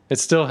already. It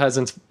still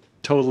hasn't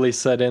totally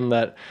set in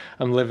that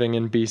I'm living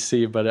in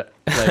BC, but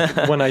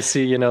like when I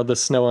see, you know, the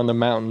snow on the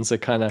mountains,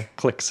 it kind of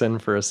clicks in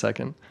for a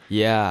second.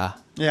 Yeah.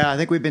 Yeah, I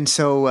think we've been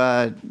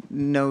so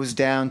nose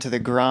down to the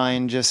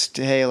grind. Just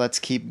hey, let's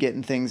keep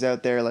getting things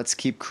out there. Let's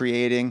keep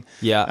creating.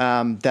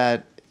 Yeah.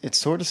 That it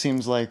sort of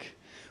seems like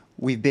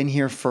we've been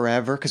here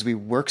forever because we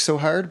work so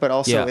hard, but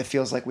also Yeah. it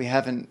feels like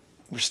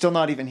we're still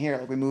not even here.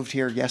 Like we moved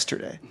here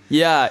yesterday.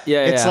 Yeah.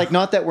 It's like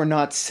not that we're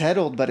not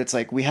settled, but it's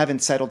like we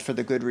haven't settled for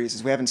the good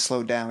reasons. We haven't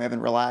slowed down. We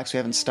haven't relaxed. We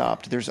haven't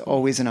stopped. There's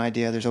always an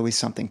idea. There's always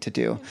something to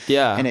do.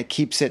 Yeah. And it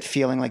keeps it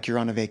feeling like you're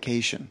on a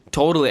vacation.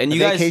 Totally. And The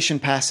you guys, vacation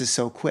passes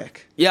so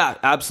quick. yeah,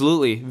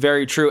 absolutely.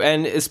 Very true.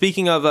 And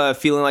speaking of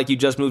feeling like you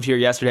just moved here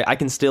yesterday, I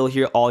can still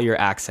hear all your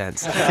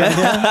accents.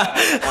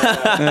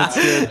 That's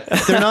good.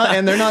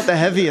 They're not the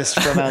heaviest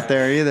from out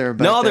there either.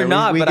 But No, they're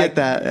not. We but get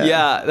that.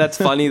 Yeah, that's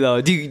funny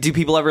though. Do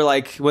people ever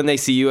like when they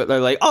see you, they're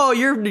like, "Oh,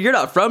 you're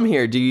not from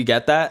here." Do you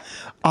get that?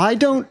 I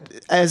don't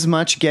as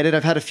much get it.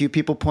 I've had a few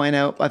people point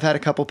out. I've had a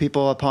couple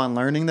people upon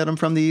learning that I'm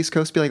from the East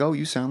Coast be like, "Oh,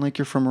 you sound like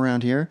you're from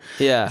around here."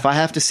 Yeah. If I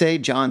have to say,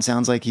 John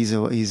sounds like he's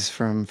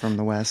from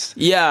the West.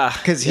 Yeah,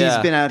 Because he's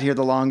been out here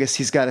the longest.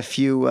 He's got a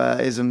few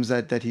isms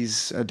that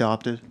he's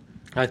adopted.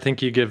 I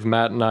think you give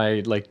Matt and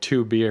I like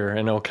 2 beer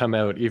and it'll come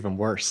out even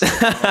worse. Don't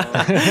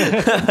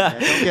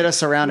get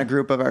us around a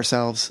group of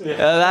ourselves.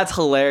 That's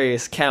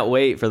hilarious. Can't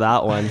wait for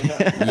that one.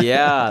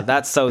 Yeah,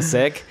 that's so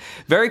sick.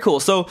 Very cool.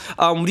 So,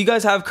 what do you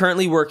guys have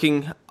currently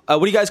working?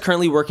 What are you guys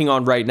currently working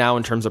on right now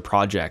in terms of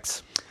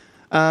projects?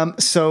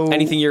 So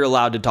Anything you're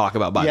allowed to talk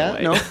about, by the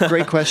way. no,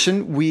 great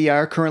question. We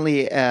are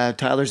currently,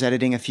 Tyler's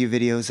editing a few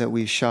videos that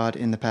we've shot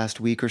in the past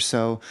week or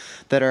so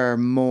that are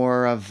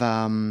more of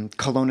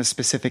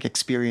Kelowna-specific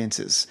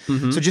experiences.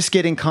 So just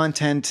getting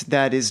content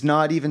that is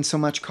not even so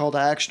much call to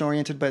action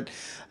oriented, but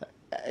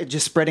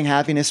just spreading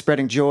happiness,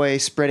 spreading joy,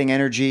 spreading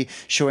energy,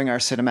 showing our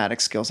cinematic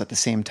skills at the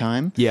same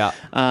time. Yeah.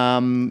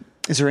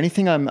 Is there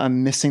anything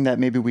I'm missing that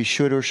maybe we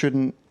should or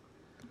shouldn't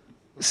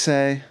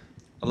say?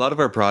 A lot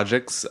of our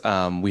projects,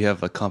 we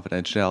have a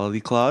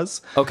confidentiality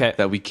clause Okay.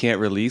 that we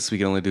can't release. We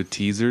can only do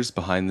teasers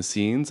behind the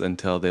scenes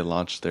until they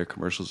launch their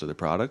commercials or their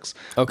products.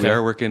 Okay.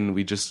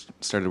 We just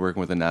started working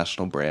with a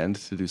national brand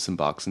to do some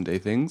Boxing Day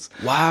things.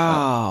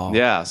 Wow.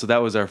 Yeah, so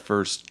that was our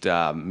first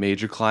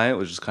major client,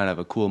 which is kind of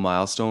a cool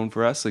milestone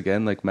for us,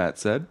 again, like Matt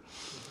said.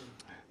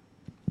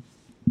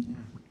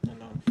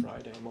 And on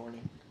Friday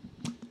morning,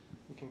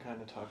 we can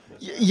kind of talk about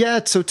that.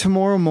 Yeah, so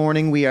tomorrow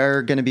morning we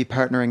are going to be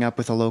partnering up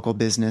with a local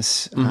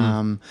business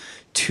and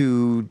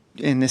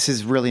this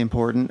is really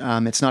important.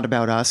 It's not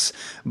about us,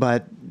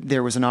 but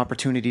there was an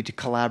opportunity to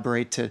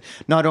collaborate to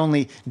not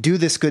only do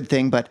this good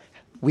thing, but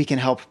we can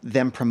help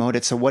them promote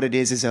it. So what it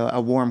is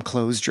a warm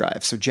clothes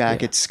drive. So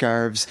jackets,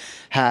 scarves,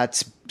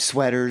 hats,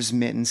 sweaters,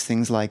 mittens,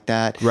 things like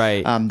that.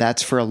 Right.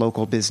 That's for a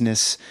local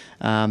business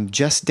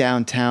just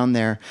downtown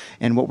there.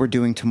 And what we're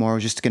doing tomorrow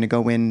is just going to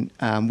go in.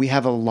 We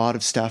have a lot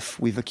of stuff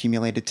we've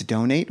accumulated to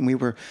donate, and we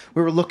were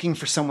looking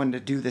for someone to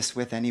do this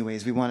with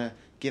anyways. We want to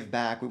give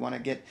back. We want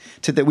to get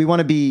to we want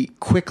to be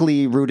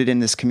quickly rooted in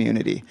this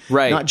community.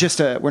 Right. Not just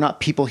we're not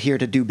people here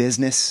to do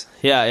business.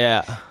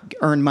 Yeah.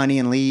 Earn money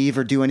and leave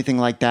or do anything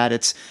like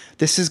that.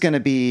 This is going to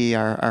be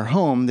our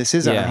home. This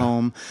is our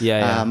home.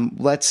 Yeah.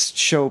 Let's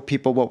show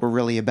people what we're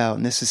really about.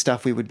 And this is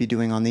stuff we would be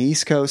doing on the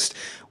East Coast.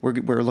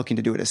 We're looking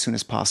to do it as soon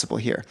as possible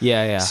here.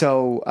 Yeah.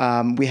 So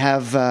we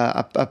have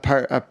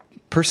a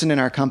person in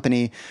our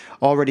company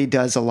already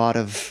does a lot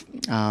of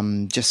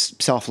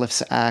just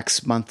self-lifts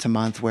acts month to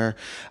month where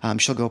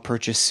she'll go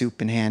purchase soup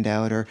and hand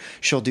out, or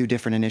she'll do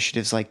different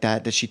initiatives like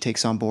that she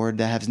takes on board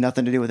that has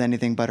nothing to do with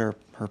anything but her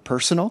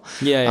personal.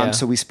 Yeah.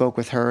 So we spoke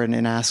with her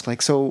and asked,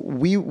 like, so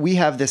we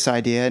have this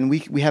idea and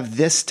we have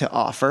this to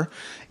offer,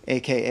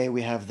 aka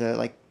we have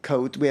the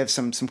coat, we have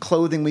some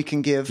clothing we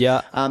can give,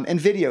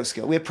 and video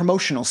skill. We have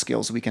promotional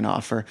skills we can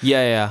offer.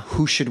 Yeah.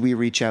 Who should we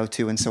reach out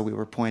to? And so we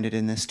were pointed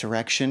in this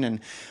direction,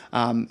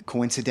 and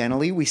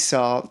coincidentally we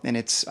saw, and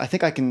I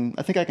think I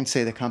can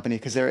say the company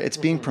because it's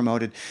being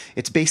promoted.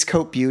 It's Base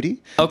Coat Beauty.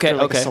 Okay.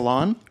 They're a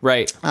salon.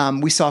 Right.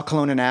 We saw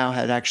Kelowna Now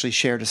had actually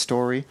shared a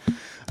story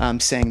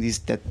saying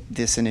that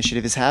this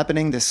initiative is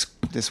happening,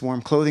 this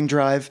warm clothing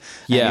drive.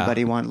 Yeah.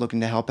 Anybody looking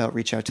to help out,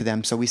 reach out to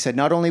them. So we said,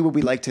 not only would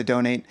we like to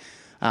donate,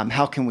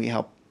 how can we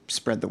help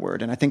spread the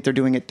word? And I think they're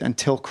doing it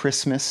until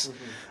Christmas.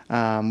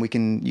 You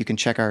can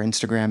check our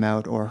Instagram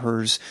out or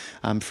hers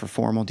for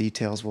formal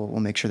details. We'll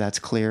make sure that's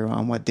clear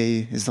on what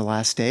day is the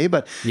last day.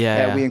 But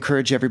we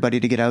encourage everybody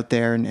to get out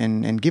there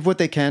and give what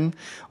they can,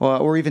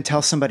 or even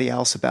tell somebody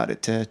else about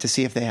it to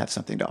see if they have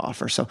something to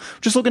offer. So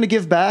just looking to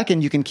give back,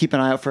 and you can keep an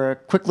eye out for a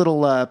quick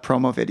little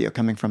promo video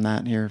coming from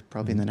that here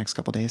probably in the next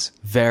couple of days.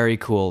 Very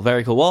cool.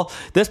 Very cool. Well,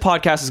 this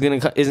podcast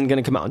isn't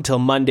going to come out until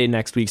Monday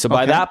next week. So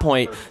by that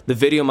point, the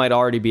video might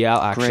already be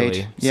out, actually.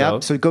 Great. Yeah.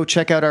 So go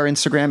check out our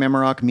Instagram,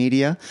 Emerrock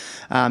Media.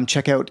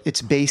 Check out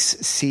It's Base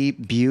C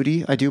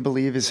Beauty, I do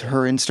believe is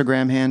her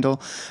Instagram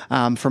handle,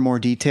 for more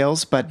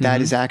details. But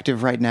that is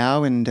active right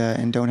now, and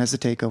don't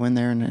hesitate. Go in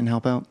there and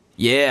help out.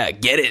 Yeah,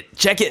 get it.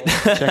 Check it.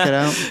 Check it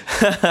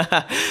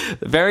out.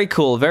 Very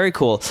cool. Very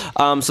cool.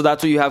 So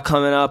that's what you have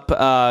coming up,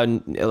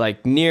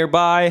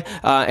 nearby.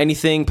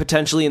 Anything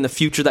potentially in the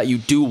future that you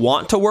do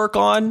want to work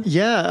on?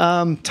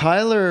 Yeah,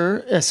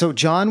 Tyler. So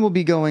John will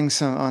be going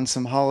on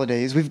some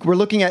holidays. We're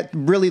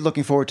really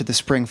looking forward to the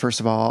spring. First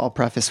of all, I'll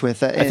preface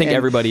with I think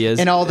everybody is,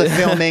 and all the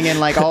filming and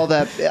all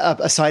the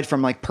aside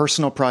from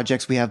personal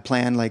projects we have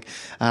planned.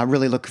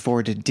 Really looking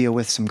forward to deal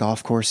with some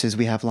golf courses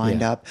we have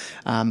lined up.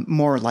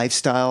 More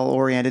lifestyle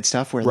oriented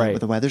stuff where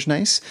the weather's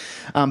nice.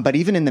 But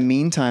even in the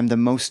meantime, the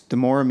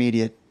more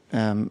immediate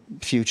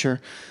future,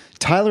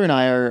 Tyler and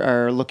I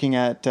are looking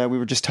at, we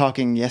were just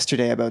talking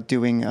yesterday about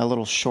doing a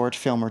little short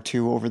film or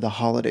two over the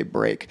holiday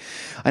break.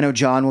 I know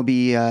John will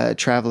be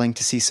traveling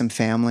to see some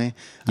family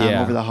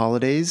over the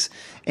holidays,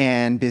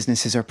 and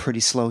businesses are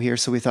pretty slow here.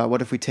 So we thought,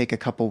 what if we take a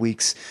couple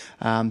weeks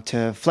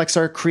to flex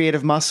our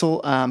creative muscle,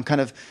 kind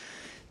of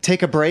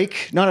take a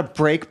break, not a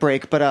break,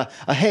 but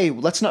hey,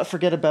 let's not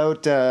forget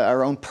about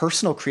our own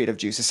personal creative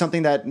juices,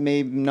 something that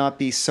may not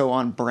be so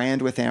on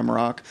brand with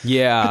Amarok.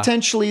 Yeah.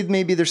 Potentially,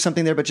 maybe there's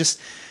something there, but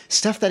just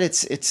stuff that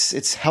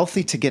it's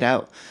healthy to get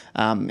out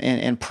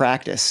and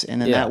practice.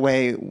 And in that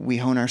way, we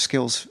hone our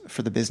skills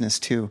for the business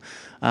too.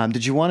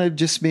 Did you want to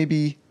just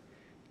maybe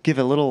give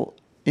a little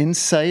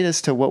insight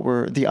as to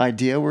what the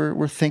idea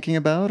we're thinking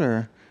about,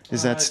 or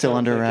is that still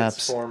under wraps?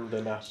 It's formed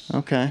enough.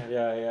 Okay.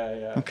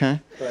 Yeah.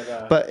 Okay.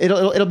 But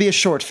it'll be a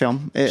short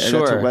film.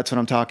 Sure. That's what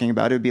I'm talking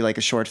about. It would be like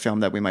a short film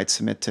that we might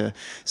submit to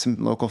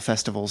some local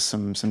festivals,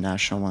 some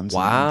national ones.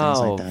 Wow. And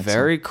things like that.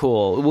 Very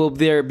cool. Will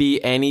there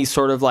be any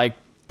sort of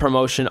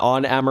promotion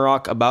on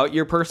Amarok about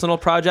your personal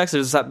projects, or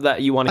is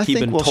that you want to keep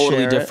in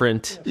totally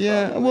different?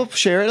 Yeah, we'll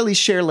share it. At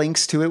least share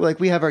links to it.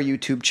 We have our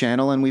YouTube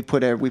channel, and we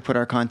put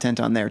our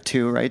content on there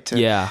too, right?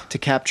 To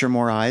capture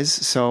more eyes.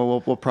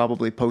 So we'll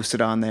probably post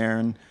it on there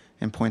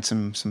and point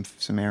some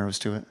arrows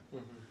to it.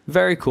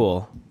 Very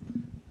cool.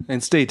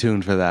 And stay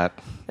tuned for that.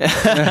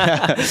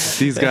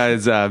 These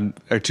guys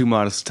are too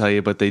modest to tell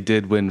you, but they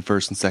did win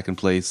first and second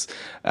place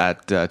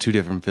at 2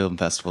 different film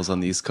festivals on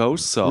the East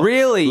Coast. So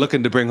really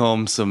looking to bring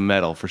home some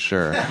medal for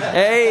sure.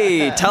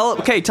 Hey,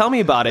 tell me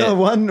about it.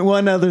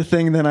 One other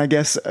thing, then, I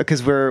guess,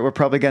 because we're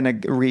probably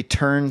going to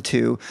return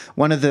to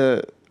one of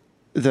the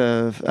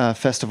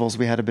festivals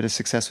we had a bit of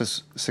success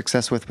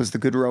with was the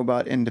Good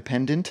Robot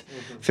Independent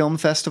Film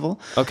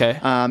Festival. Okay.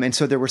 And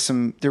so there were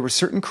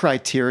certain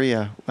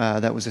criteria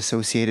that was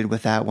associated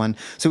with that one.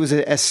 So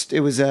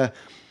it was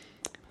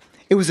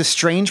a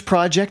strange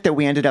project that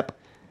we ended up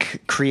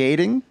like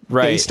creating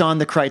Right. based on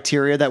the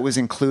criteria that was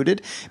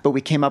included. But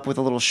we came up with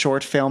a little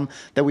short film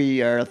that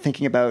we are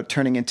thinking about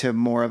turning into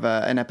more of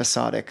an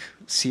episodic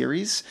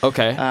series.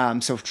 Okay.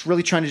 So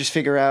really trying to just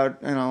figure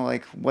out,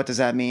 like what does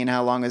that mean?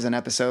 How long is an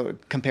episode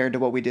compared to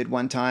what we did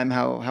one time?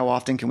 How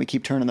often can we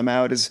keep turning them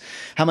out?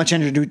 How much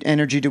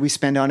energy do we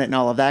spend on it and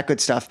all of that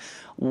good stuff?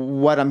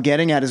 What I'm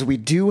getting at is we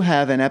do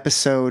have an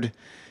episode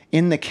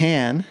in the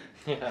can,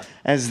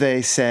 as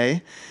they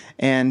say,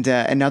 and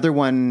another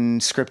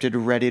one scripted,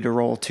 ready to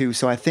roll too.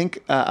 So I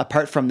think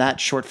apart from that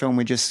short film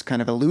we just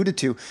kind of alluded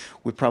to,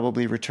 we'd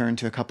probably return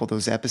to a couple of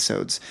those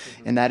episodes.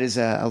 And that is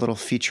a little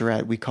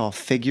featurette we call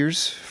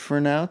Figures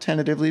for now,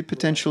 tentatively,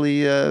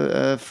 potentially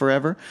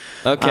forever.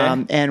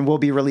 Okay. And we'll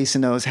be releasing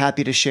those.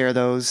 Happy to share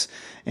those.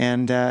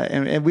 And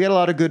we had a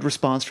lot of good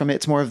response from it.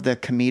 It's more of the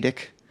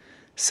comedic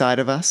side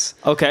of us.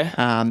 Okay.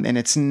 And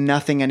it's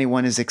nothing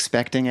anyone is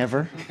expecting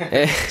ever.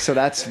 So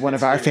that's one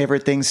of our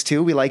favorite things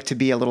too. We like to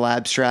be a little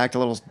abstract, a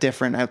little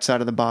different outside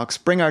of the box,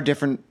 bring our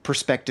different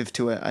perspective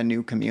to a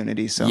new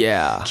community. So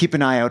Yeah. keep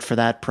an eye out for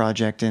that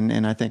project.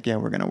 And I think,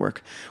 we're going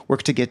to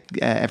work to get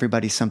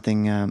everybody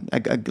something, a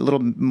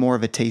little more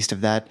of a taste of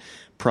that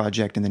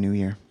project in the new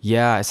year.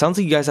 Yeah, it sounds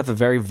like you guys have a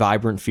very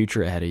vibrant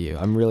future ahead of you.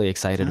 I'm really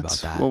excited about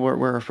that. Well,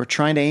 we're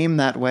trying to aim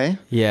that way.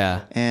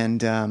 Yeah. And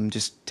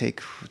just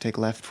take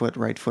left foot,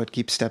 right foot,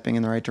 keep stepping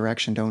in the right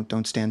direction.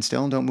 Don't stand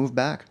still and don't move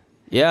back.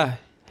 Yeah.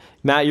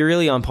 Matt, you're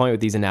really on point with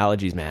these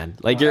analogies, man.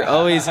 Like you're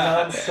always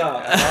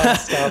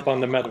Non-stop on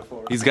the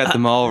metaphor. He's got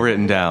them all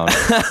written down.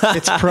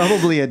 It's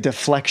probably a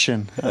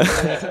deflection.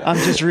 I'm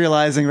just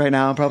realizing right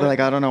now, I'm probably like,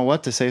 I don't know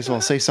what to say, so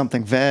I'll say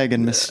something vague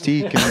and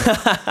mystique.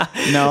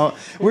 And, no,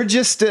 we're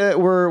just,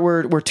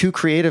 we're too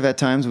creative at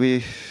times.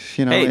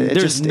 Hey,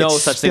 there's no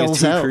such thing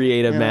as too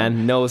creative,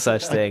 man. No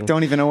such thing.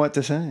 Don't even know what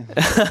to say.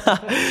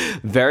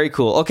 Very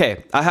cool.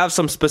 Okay, I have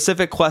some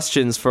specific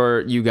questions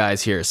for you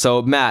guys here.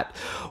 So, Matt,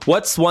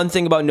 what's one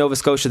thing about Nova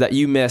Scotia that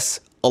you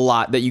miss a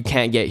lot that you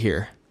can't get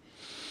here?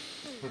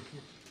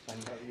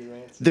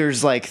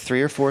 There's like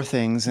 3 or 4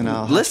 things, and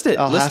I'll list it.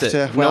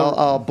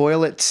 I'll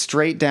boil it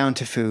straight down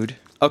to food.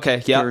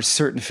 Okay, yeah. There's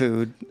certain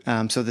food.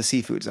 So the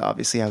seafood's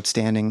obviously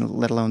outstanding,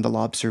 let alone the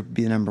lobster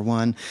be number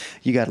one.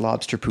 You got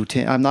lobster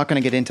poutine. I'm not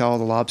going to get into all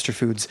the lobster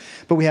foods,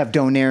 but we have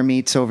donair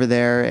meats over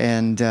there,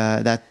 and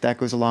that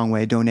goes a long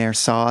way. Donair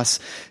sauce.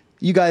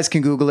 You guys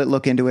can Google it,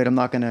 look into it. I'm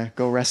not going to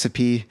go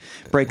recipe,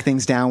 break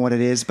things down what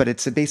it is, but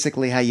it's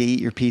basically how you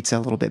eat your pizza a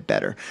little bit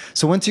better.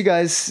 So once you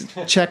guys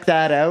check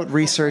that out,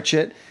 research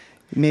it,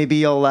 maybe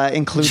you'll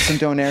include some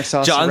donair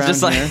sauce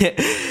John's around just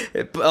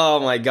here. oh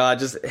my God,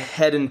 just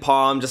head and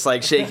palm, just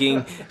like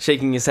shaking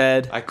his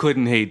head. I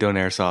couldn't hate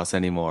donair sauce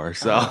anymore,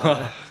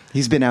 so...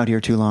 He's been out here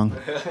too long.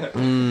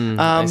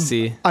 I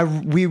see.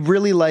 We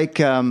really like,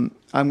 I'm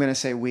going to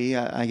say we,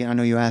 I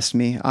know you asked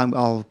me,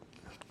 I'll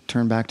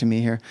turn back to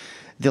me here.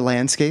 The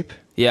landscape,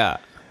 Yeah.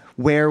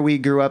 where we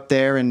grew up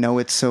there and know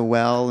it so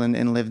well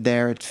and lived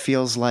there, it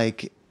feels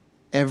like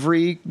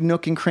every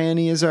nook and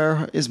cranny is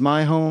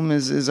my home,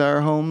 is our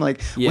home.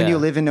 Like when you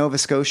live in Nova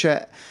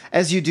Scotia,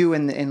 as you do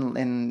in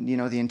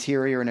the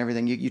interior and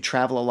everything, you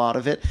travel a lot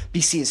of it.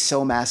 BC is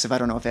so massive. I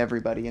don't know if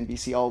everybody in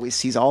BC always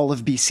sees all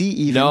of BC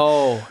even.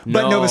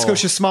 But Nova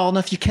Scotia is small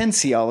enough you can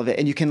see all of it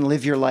and you can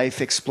live your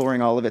life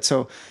exploring all of it.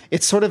 So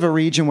it's sort of a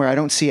region where I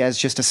don't see as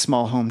just a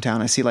small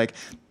hometown. I see like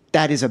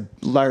that is a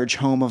large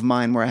home of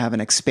mine where I have an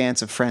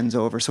expanse of friends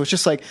over. So it's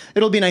just like,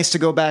 it'll be nice to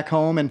go back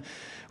home and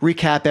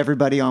recap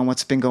everybody on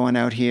what's been going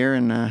out here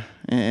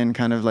and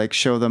kind of like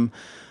show them,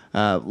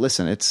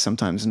 listen, it's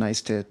sometimes nice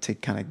to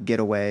kind of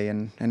get away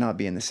and not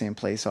be in the same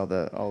place all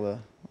the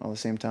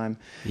same time.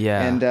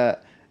 Yeah. And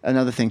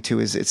another thing too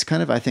is it's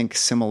kind of, I think,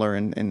 similar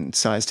in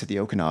size to the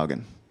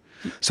Okanagan.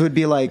 So it'd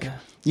be like,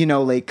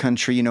 Lake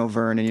Country,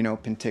 Vernon,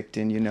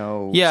 Penticton,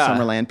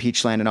 Summerland,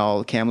 Peachland, and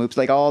all Kamloops,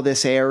 like all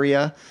this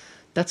area.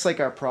 That's like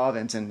our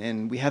province,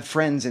 and we have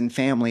friends and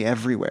family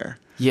everywhere.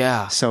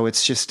 Yeah. So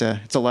it's just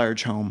it's a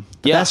large home.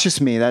 But Yeah. that's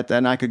just me.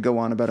 And I could go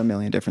on about a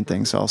million different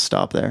things, so I'll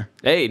stop there.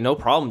 Hey, no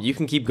problem. You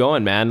can keep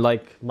going, man.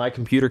 Like my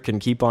computer can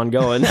keep on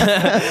going.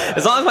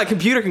 As long as my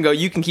computer can go,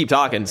 you can keep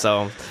talking.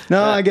 So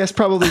No, I guess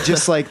probably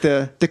just like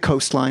the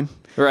coastline.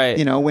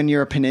 Right. When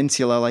you're a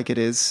peninsula like it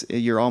is,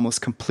 you're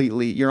almost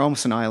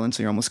an island,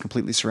 so you're almost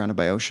completely surrounded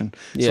by ocean.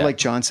 Yeah. So like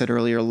John said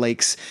earlier,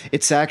 lakes,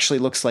 it's actually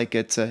looks like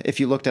it's, if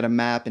you looked at a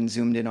map and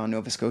zoomed in on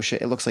Nova Scotia,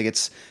 it looks like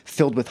it's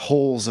filled with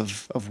holes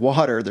of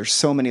water. There's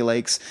so many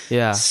lakes,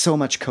 Yeah. so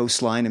much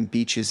coastline and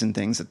beaches and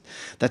things.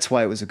 That's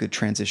why it was a good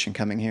transition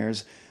coming here.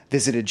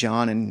 Visited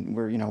John and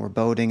we're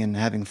boating and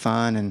having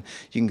fun and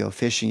you can go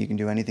fishing, you can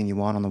do anything you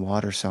want on the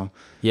water. So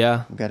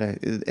yeah.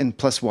 and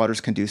plus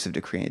water's conducive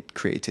to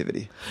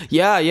creativity.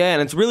 Yeah,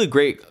 and it's really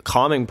great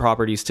calming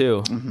properties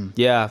too. Mm-hmm.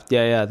 Yeah.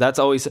 That's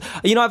always,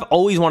 I've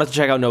always wanted to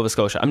check out Nova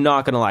Scotia. I'm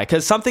not gonna lie,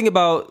 because something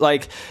about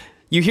like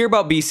you hear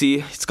about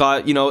BC. It's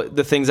got,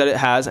 the things that it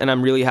has, and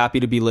I'm really happy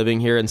to be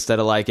living here instead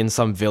of like in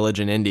some village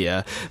in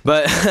India.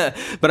 But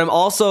but I'm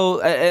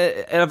also,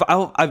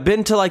 I've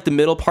been to like the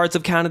middle parts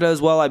of Canada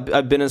as well.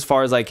 I've been as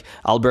far as like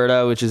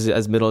Alberta, which is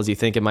as middle as you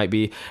think it might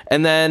be.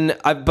 And then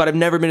I've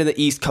never been to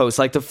the East Coast.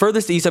 Like the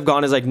furthest east I've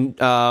gone is like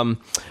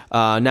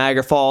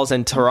Niagara Falls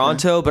and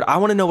Toronto. Okay. But I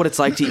want to know what it's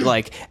like to eat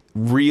like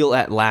real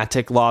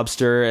Atlantic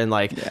lobster and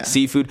like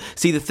seafood.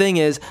 See, the thing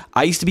is,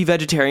 I used to be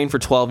vegetarian for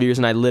 12 years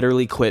and I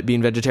literally quit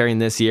being vegetarian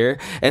this year.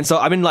 And so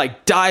I've been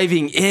like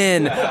diving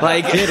in,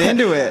 like get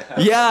into it.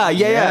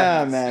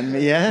 Yeah, man.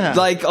 Yeah.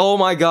 Like, oh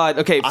my God.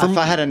 Okay. If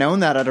I had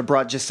known that, I'd have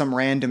brought just some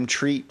random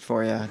treat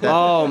for you.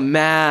 Oh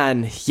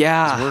man.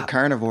 Yeah. We're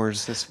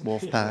carnivores, this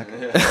wolf pack.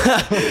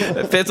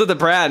 It fits with the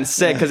brand.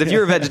 Sick. Because if you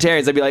were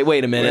vegetarians, I'd be like,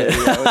 wait a minute.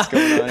 What's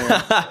going on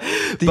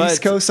here? The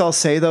East Coast, I'll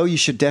say though, you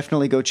should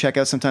definitely go check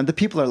out sometime. The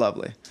people are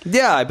lovely.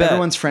 Yeah, I bet.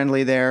 Everyone's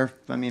friendly there.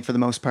 I mean, for the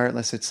most part,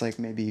 unless it's like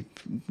maybe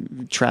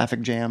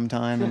traffic jam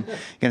time and you're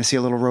going to see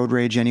a little road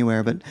rage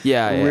anywhere. But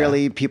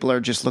really, people are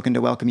just looking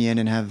to welcome you in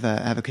and have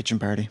a kitchen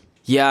party.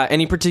 Yeah.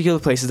 Any particular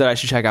places that I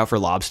should check out for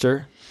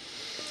lobster?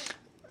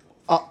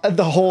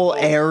 The whole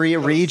area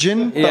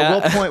region,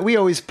 but we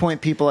always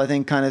point people, I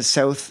think, kind of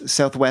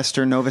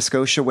southwestern Nova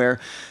Scotia, where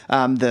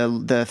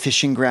the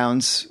fishing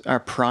grounds are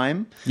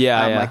prime,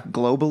 like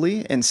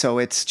globally, and so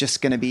it's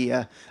just going to be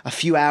a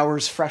few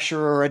hours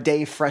fresher or a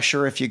day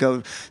fresher if you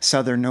go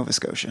southern Nova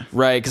Scotia.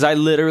 Right, because I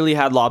literally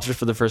had lobster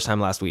for the first time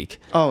last week.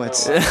 Oh,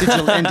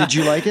 did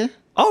you like it?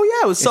 Oh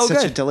yeah, it was so good.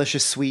 It's such a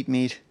delicious sweet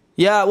meat.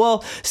 Yeah,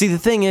 well, see, the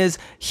thing is,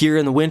 here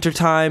in the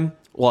wintertime,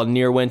 well,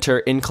 near winter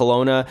in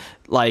Kelowna,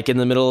 like in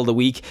the middle of the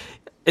week,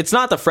 it's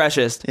not the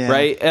freshest,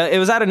 right? It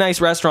was at a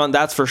nice restaurant,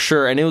 that's for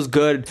sure, and it was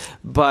good.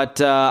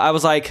 But I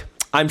was like,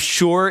 I'm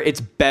sure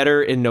it's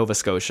better in Nova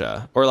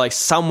Scotia or like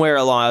somewhere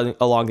along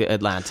the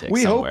Atlantic.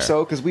 We hope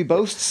so, because we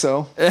boast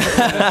so.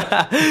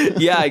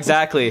 Yeah,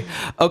 exactly.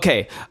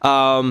 Okay,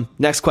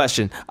 next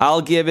question.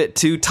 I'll give it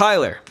to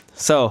Tyler.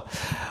 So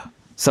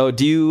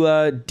do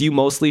you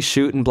mostly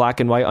shoot in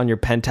black and white on your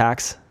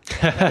Pentax?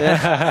 That's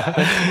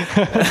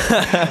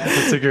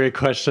a great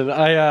question.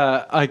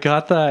 I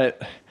got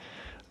that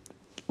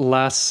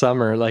last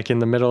summer, like in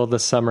the middle of the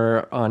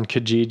summer on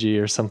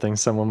Kijiji or something.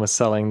 Someone was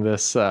selling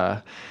this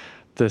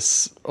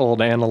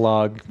old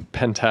analog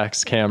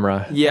Pentax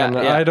camera. And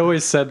I'd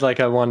always said like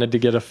I wanted to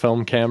get a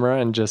film camera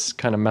and just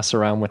kind of mess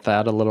around with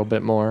that a little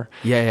bit more.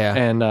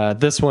 And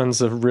this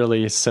one's a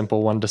really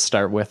simple one to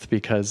start with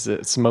because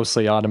it's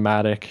mostly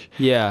automatic.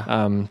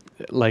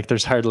 Like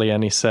there's hardly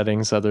any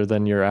settings other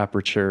than your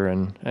aperture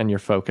and your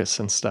focus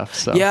and stuff.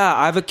 So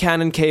I have a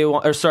Canon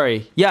K1, or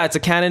sorry, it's a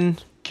Canon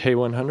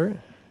K100.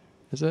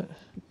 Is it?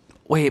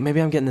 Wait,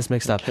 maybe I'm getting this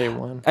mixed up.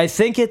 K1. I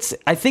think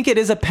it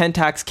is a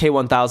Pentax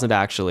K1000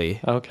 actually.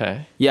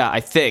 Okay. Yeah, I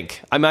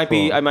think. I might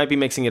be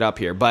mixing it up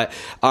here, but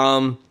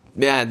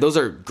man, those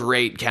are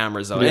great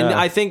cameras though. And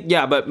I think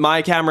but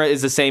my camera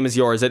is the same as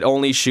yours. It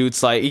only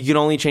shoots like you can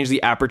only change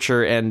the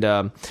aperture and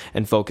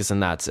focus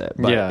and that's it.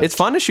 But it's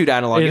fun to shoot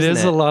analog, isn't it? It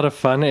is a lot of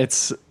fun.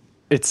 It's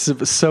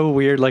so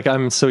weird. Like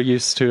I'm so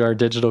used to our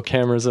digital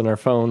cameras and our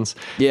phones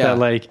that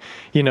like,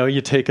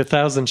 you take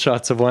 1,000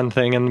 shots of one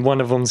thing and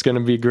one of them's going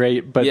to be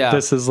great. But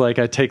this is like,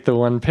 I take the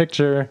one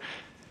picture.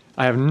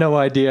 I have no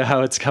idea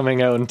how it's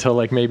coming out until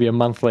like maybe a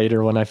month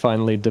later when I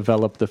finally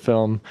develop the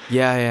film.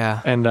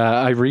 And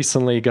I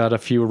recently got a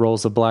few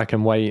rolls of black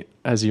and white,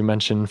 as you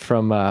mentioned,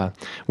 from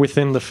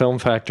within the Film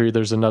Factory.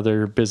 There's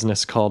another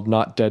business called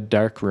Not Dead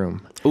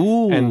Darkroom.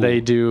 Ooh. And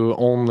they do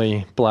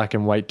only black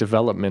and white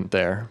development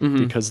there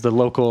because the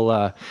local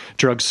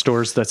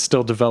drugstores that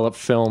still develop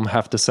film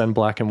have to send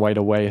black and white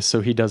away.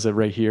 So he does it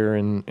right here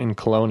in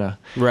Kelowna.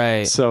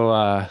 Right.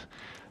 So,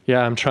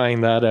 I'm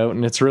trying that out,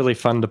 and it's really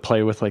fun to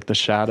play with like the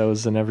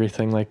shadows and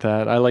everything like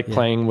that. I like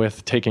playing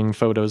with taking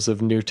photos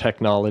of new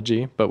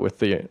technology, but with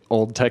the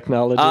old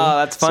technology. Oh,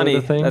 that's funny.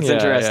 Sort of thing. That's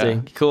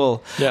interesting.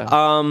 Cool.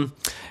 Yeah.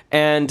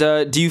 And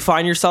do you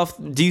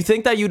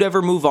think that you'd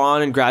ever move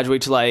on and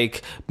graduate to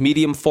like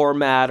medium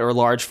format or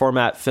large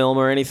format film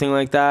or anything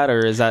like that?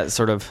 Or is that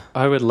sort of...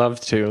 I would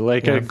love to.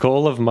 Like a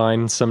goal of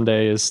mine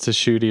someday is to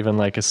shoot even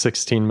like a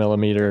 16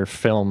 millimeter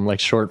film, like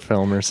short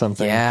film or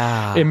something.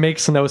 Yeah. It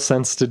makes no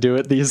sense to do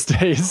it these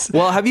days.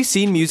 Well, have you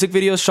seen music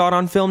videos shot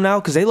on film now?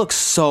 Because they look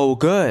so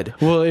good.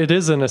 Well, it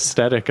is an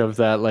aesthetic of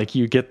that. Like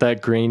you get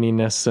that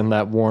graininess and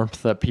that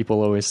warmth that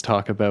people always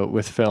talk about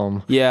with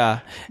film. Yeah.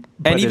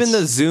 And even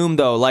the zoom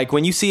though, like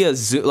when you see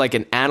like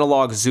an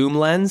analog zoom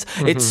lens,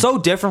 it's so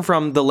different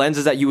from the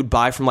lenses that you would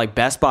buy from like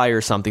Best Buy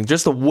or something.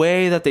 Just the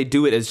way that they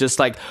do it is just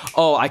like,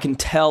 oh, I can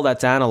tell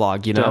that's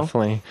analog, you know?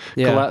 Definitely.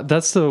 Yeah.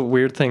 That's the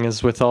weird thing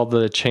is with all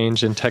the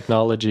change in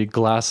technology,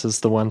 glass is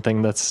the one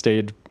thing that's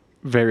stayed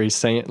very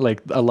same,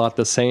 like a lot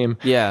the same.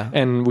 Yeah.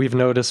 And we've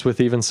noticed with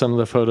even some of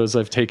the photos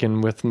I've taken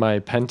with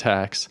my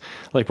Pentax,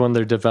 like when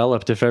they're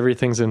developed, if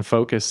everything's in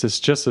focus, it's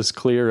just as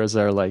clear as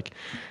our like,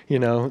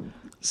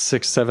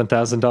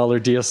 $6,000-$7,000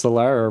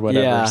 DSLR or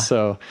whatever. Yeah.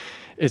 So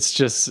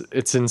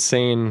it's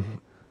insane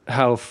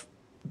how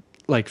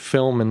like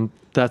film and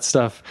that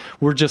stuff,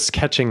 we're just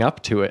catching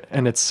up to it,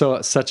 and it's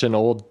such an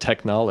old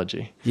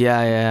technology.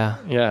 Yeah.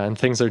 And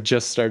things are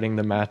just starting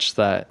to match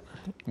that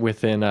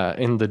within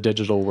in the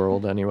digital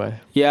world anyway.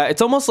 Yeah,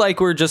 it's almost like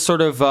we're just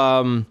sort of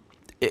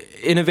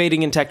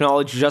innovating in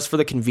technology just for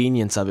the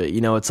convenience of it.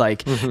 You know, it's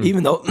like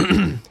even though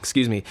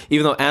excuse me,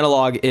 even though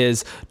analog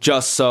is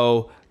just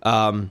so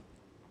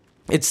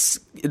it's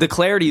the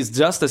clarity is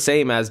just the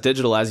same as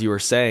digital, as you were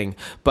saying,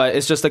 but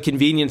it's just the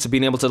convenience of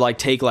being able to like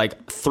take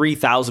like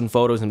 3,000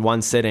 photos in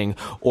one sitting,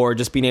 or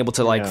just being able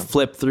to like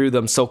flip through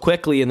them so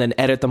quickly and then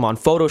edit them on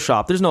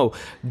Photoshop. There's no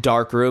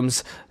dark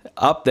rooms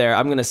up there.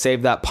 I'm going to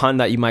save that pun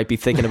that you might be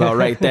thinking about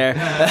right there.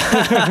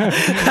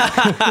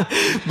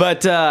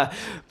 But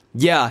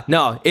yeah,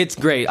 no, it's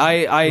great.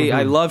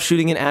 I love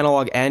shooting in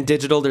analog and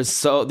digital. There's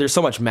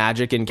so much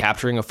magic in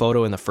capturing a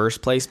photo in the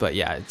first place, but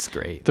yeah, it's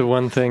great. The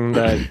one thing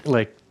that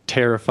like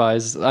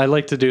terrifies, I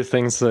like to do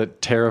things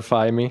that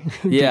terrify me.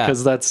 Yeah.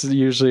 Because that's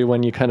usually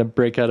when you kind of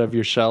break out of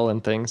your shell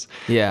and things.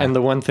 Yeah. And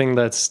the one thing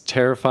that's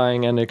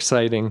terrifying and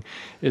exciting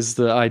is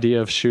the idea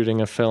of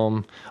shooting a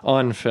film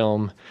on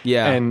film.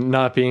 Yeah. And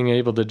not being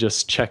able to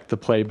just check the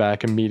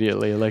playback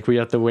immediately. Like we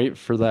have to wait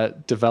for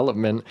that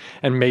development,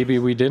 and maybe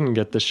we didn't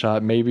get the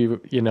shot. Maybe,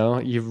 you know,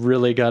 you've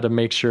really got to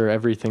make sure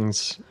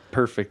everything's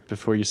perfect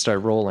before you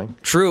start rolling.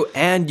 True.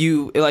 And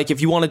you, like,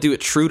 if you want to do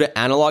it true to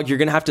analog, you're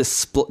going to have to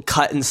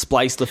cut and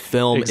splice the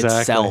film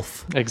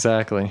itself.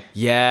 Exactly.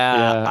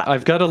 Yeah.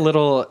 I've got a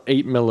little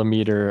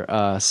 8mm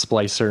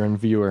splicer and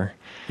viewer.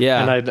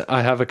 Yeah. And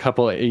I have a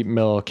couple of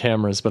 8mm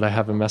cameras, but I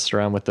haven't messed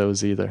around with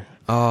those either.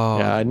 Oh.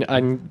 Yeah,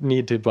 I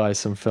need to buy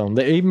some film.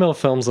 The 8mm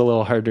film's a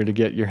little harder to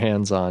get your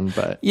hands on,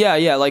 but...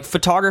 Yeah, like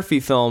photography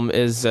film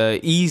is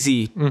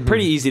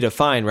pretty easy to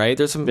find, right?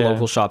 There's some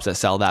local shops that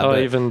sell that. Oh,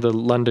 but even the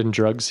London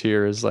Drugs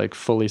here is like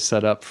fully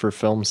set up for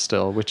film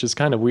still, which is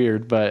kind of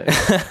weird, but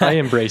I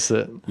embrace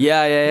it.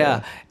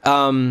 Yeah.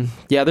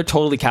 They're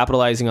totally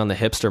capitalizing on the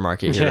hipster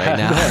market here right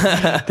now.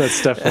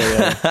 That's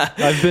definitely it.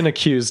 I've been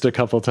accused a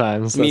couple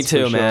times. Me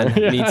too, for sure.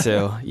 man. Me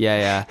too.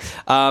 Yeah.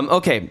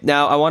 Okay,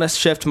 now I want to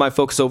shift my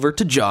focus over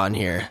to John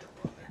here.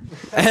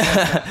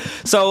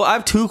 So I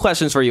have two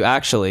questions for you,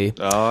 actually.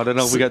 Oh, I don't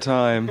know if we got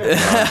time. No,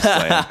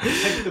 I'm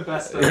Take the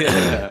best of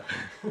it.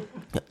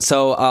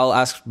 So I'll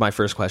ask my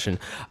first question.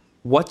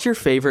 What's your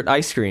favorite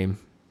ice cream?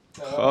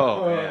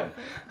 Oh, man.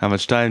 How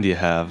much time do you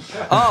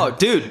have? Oh,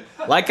 dude.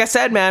 Like I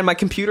said, man, my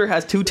computer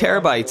has 2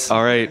 terabytes.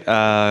 All right.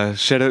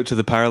 Shout out to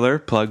the Parlor.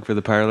 Plug for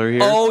the Parlor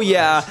here. Oh,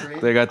 yeah.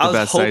 They got the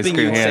best ice hoping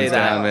cream, you'd say hands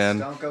that. down, man.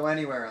 Don't go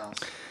anywhere else.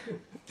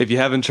 If you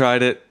haven't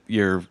tried it,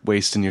 you're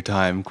wasting your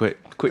time. Quit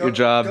your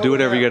job. Do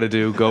whatever you got to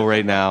do. Go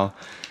right now.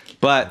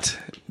 But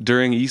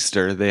during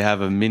Easter, they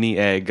have a mini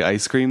egg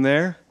ice cream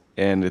there,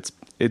 and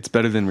it's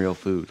better than real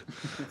food.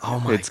 Oh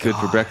my It's good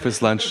for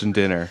breakfast, lunch, and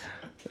dinner.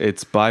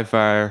 It's by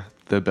far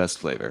the best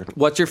flavor.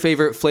 What's your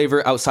favorite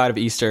flavor outside of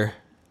Easter?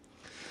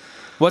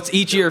 What's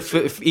each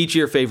of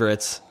your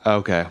favorites?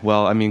 Okay.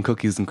 Well, I mean,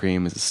 cookies and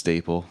cream is a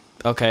staple.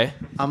 Okay.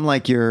 I'm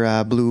like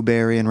your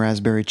blueberry and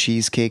raspberry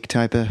cheesecake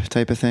type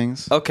of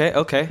things.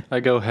 Okay. I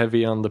go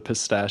heavy on the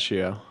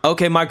pistachio.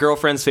 Okay, my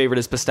girlfriend's favorite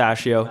is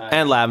pistachio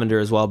and lavender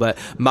as well, but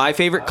my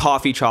favorite,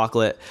 coffee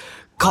chocolate.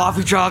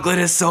 Coffee chocolate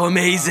is so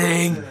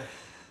amazing.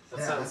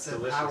 It's a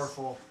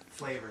powerful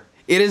flavor.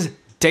 It is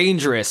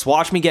dangerous.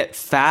 Watch me get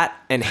fat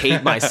and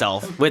hate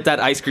myself with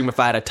that ice cream if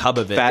I had a tub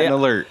of it. Fat and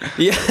alert.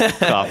 Yeah.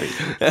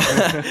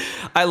 Coffee.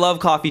 I love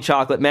coffee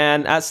chocolate,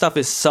 man. That stuff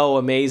is so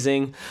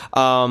amazing.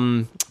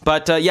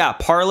 But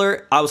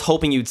Parlor, I was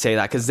hoping you'd say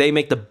that because they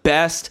make the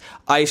best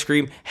ice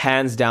cream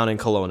hands down in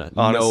Kelowna.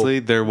 Honestly,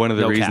 they're one of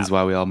the reasons cap.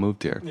 why we all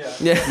moved here.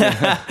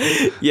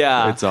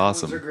 Yeah. It's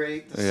awesome. Foods are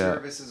great. The Yeah.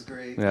 service is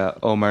great. Yeah,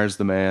 Omar's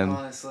the man.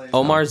 Honestly.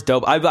 Omar's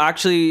dope.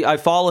 I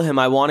follow him.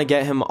 I want to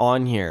get him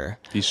on here.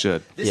 He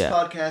should. This Yeah.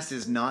 podcast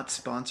is not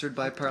sponsored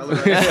by Parlor.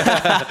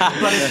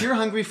 But if you're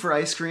hungry for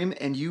ice cream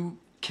and you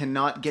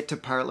cannot get to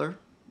Parlor,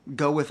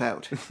 go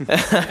without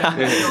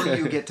until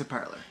you get to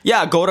Parlor.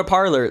 Yeah, go to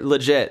Parlor.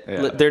 Legit.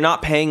 Yeah. They're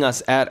not paying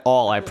us at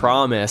all. I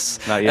promise.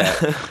 Not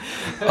yet.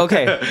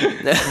 Okay.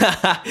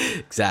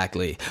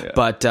 Exactly. Yeah.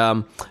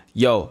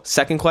 But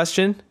second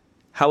question.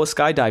 How was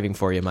skydiving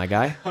for you, my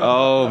guy?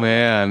 Oh,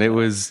 man. It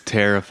was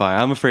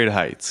terrifying. I'm afraid of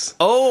heights.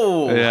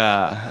 Oh.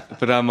 Yeah.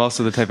 But I'm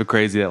also the type of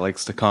crazy that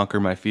likes to conquer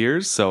my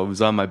fears. So it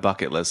was on my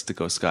bucket list to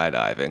go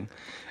skydiving.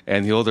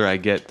 And the older I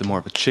get, the more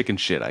of a chicken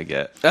shit I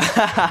get.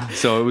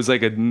 So it was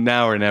like a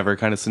now or never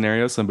kind of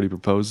scenario. Somebody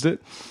proposed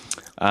it.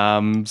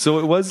 So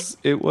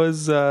it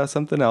was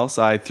something else.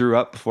 I threw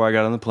up before I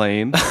got on the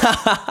plane.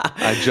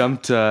 I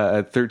jumped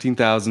at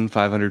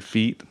 13,500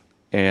 feet,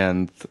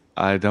 and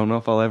I don't know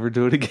if I'll ever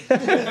do it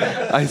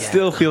again. I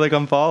still feel like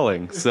I'm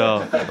falling.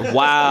 So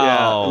Wow.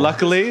 yeah,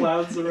 luckily,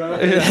 Clouds around.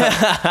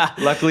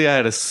 luckily I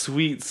had a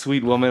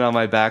sweet woman on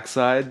my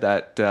backside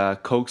that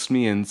coaxed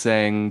me and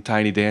sang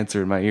Tiny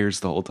Dancer in my ears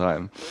the whole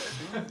time.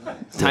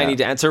 Tiny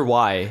Dancer,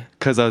 why?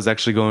 Because I was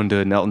actually going to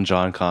an Elton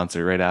John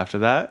concert right after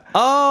that.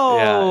 Oh.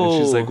 Yeah,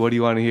 and she's like, "What do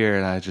you want to hear?"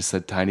 And I just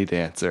said Tiny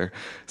Dancer.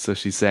 So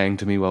she sang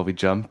to me while we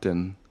jumped,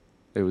 and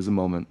it was a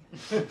moment.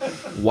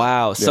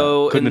 Wow.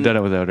 So Couldn't have done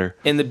it without her.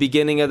 in the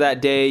beginning of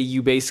that day,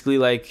 you basically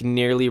like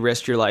nearly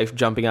risked your life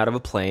jumping out of a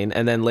plane,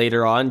 and then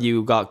later on,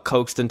 you got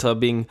coaxed into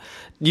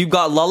you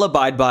got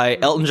lullabied by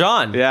Elton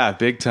John. Yeah,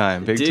 big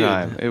time. Dude.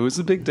 It was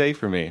a big day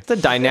for me. It's a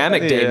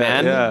dynamic day,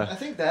 man. Yeah. I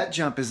think that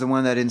jump is the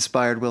one that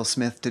inspired Will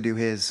Smith to do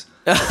his.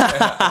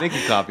 I think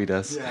he copied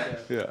us.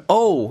 Yeah.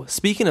 Oh,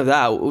 speaking of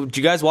that, did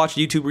you guys watch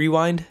YouTube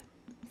Rewind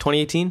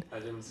 2018? I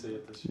didn't see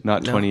it this year.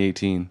 Not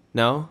 2018.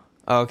 No.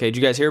 Oh, okay. Did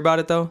you guys hear about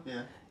it though?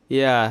 Yeah.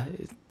 Yeah,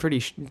 it's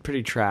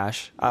pretty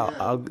trash.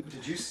 I'll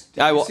Did you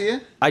I see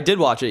it? I did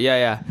watch it.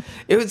 Yeah.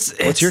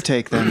 What's your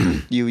take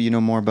then? you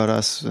know more about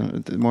us,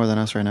 more than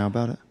us right now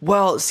about it.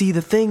 Well, see,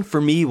 the thing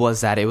for me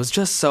was that it was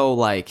just so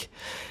like.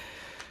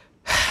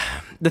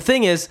 The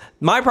thing is,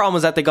 my problem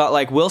was that they got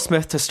like Will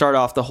Smith to start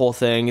off the whole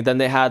thing. Then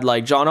they had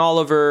like John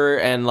Oliver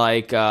and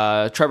like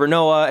Trevor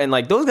Noah, and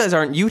like those guys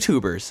aren't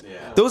YouTubers.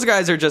 Yeah. Those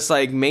guys are just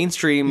like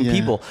mainstream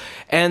people.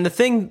 And the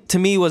thing to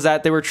me was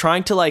that they were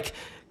trying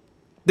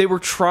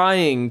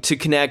to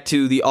connect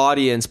to the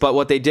audience, but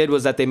what they did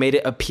was that they made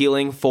it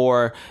appealing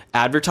for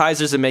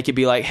advertisers and make it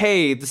be like,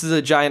 hey, this is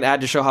a giant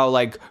ad to show how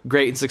like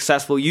great and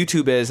successful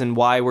YouTube is and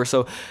why we're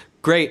so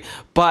great.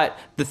 But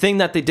the thing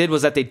that they did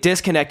was that they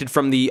disconnected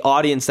from the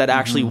audience that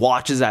actually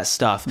watches that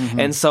stuff.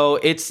 And so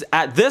it's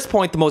at this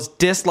point the most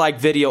disliked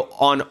video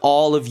on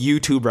all of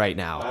YouTube right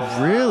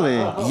now. Really?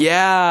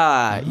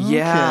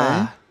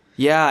 Yeah.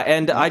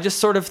 And I just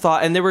sort of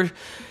thought, and they were,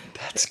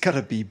 That's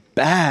gotta be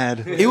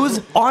bad. it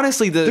was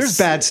honestly There's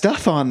bad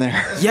stuff on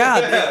there.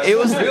 Yeah, it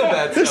was real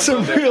bad. There's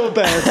some real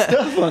bad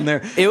stuff on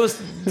there. It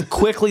was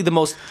quickly the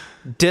most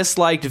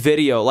disliked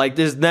video. Like,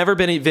 there's never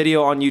been a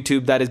video on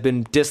YouTube that has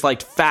been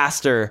disliked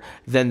faster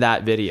than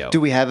that video.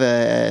 Do we have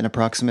an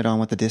approximate on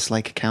what the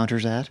dislike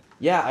counter's at?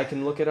 Yeah, I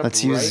can look it up.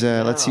 Let's use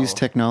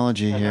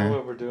technology I know here.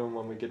 what we're doing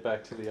when we get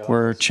back to the office.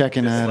 We're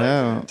checking that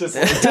out.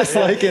 Disliking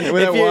Disliking it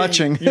without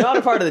watching. You're not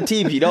a part of the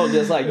team if you don't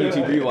dislike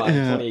YouTube Rewind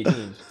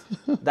 2018.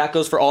 That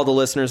goes for all the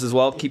listeners as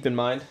well. Keep in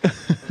mind.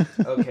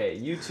 Okay,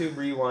 YouTube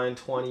Rewind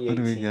 2018. What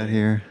do we got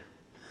here?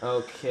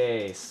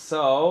 Okay,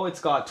 so it's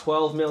got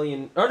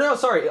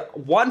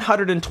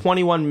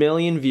 121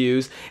 million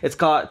views. It's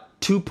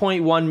got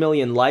 2.1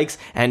 million likes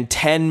and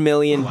 10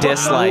 million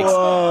dislikes.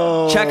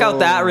 Whoa. Check out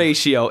that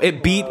ratio.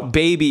 It beat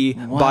Baby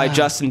by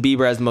Justin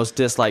Bieber as the most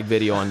disliked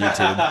video on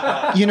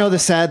YouTube. You know, the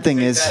sad thing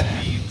is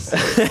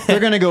they're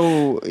going to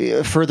go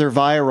further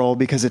viral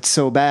because it's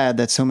so bad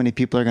that so many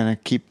people are going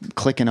to keep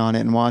clicking on it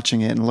and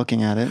watching it and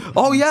looking at it.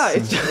 Oh, yeah.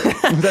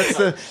 That's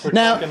the We're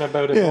talking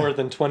about it more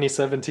than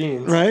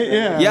 2017. right?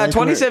 Yeah. Yeah, like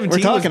 2017 we're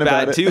was talking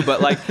about bad it. too,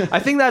 but like I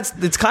think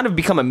it's kind of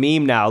become a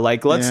meme now.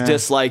 Like, let's Yeah.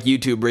 dislike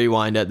YouTube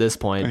Rewind at this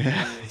point.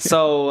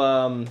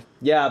 So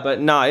but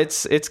no,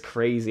 it's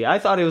crazy. I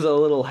thought it was a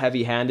little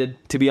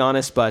heavy-handed, to be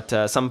honest,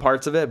 but some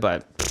parts of it,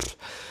 but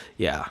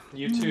yeah.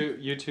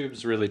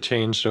 YouTube's really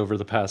changed over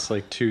the past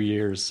like 2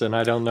 years, and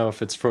I don't know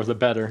if it's for the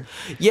better.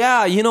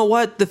 Yeah, you know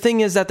what? The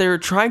thing is that they're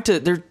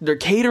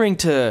catering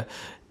to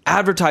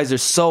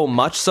advertisers so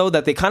much so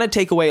that they kind of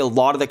take away a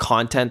lot of the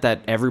content that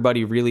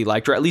everybody really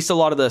liked, or at least a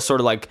lot of the sort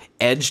of like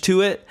edge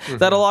to it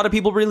that a lot of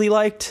people really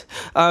liked.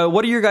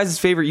 What are your guys'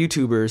 favorite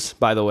YouTubers,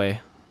 by the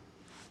way?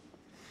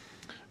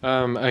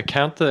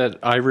 Account that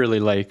I really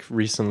like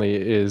recently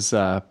is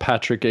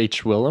Patrick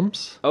H.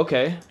 Willems,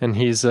 Okay. and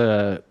he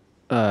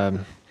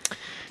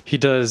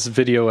does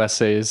video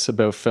essays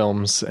about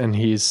films, and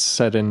he's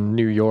set in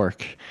New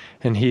York.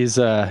 And he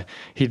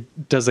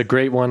does a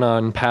great one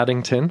on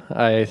Paddington.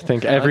 I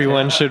think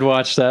everyone should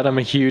watch that. I'm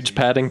a huge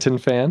Paddington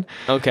fan.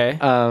 Okay.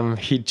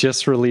 He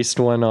just released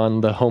one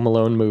on the Home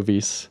Alone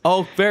movies.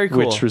 Oh, very cool.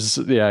 Which was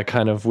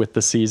kind of with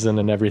the season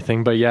and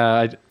everything. But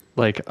yeah,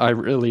 I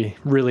really,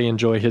 really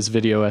enjoy his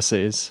video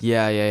essays.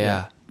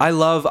 Yeah. I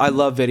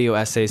love video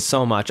essays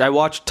so much. I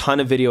watch a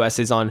ton of video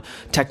essays on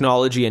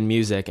technology and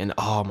music, and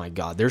oh my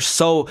god, they're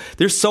so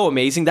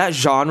amazing. That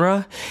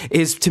genre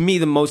is, to me,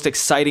 one of the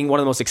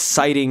most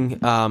exciting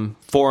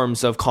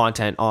forms of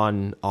content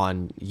on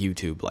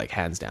YouTube, like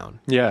hands down.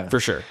 Yeah, for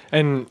sure.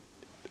 And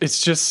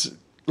it's just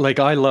like,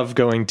 I love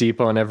going deep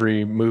on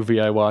every movie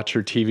I watch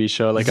or TV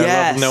show. Like,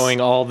 I love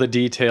knowing all the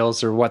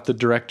details or what the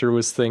director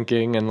was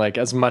thinking, and like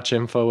as much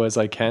info as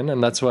I can.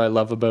 And that's what I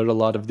love about a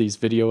lot of these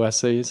video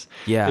essays.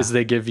 Yeah. Is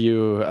they give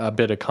you a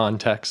bit of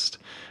context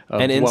of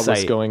and what was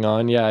insight. going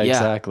on. Yeah,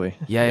 exactly.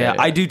 Yeah.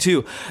 I do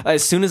too.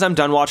 As soon as I'm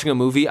done watching a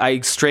movie,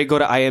 I straight go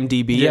to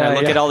IMDb and I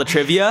look at all the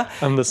trivia.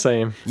 I'm the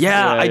same.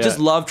 I just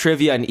love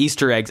trivia and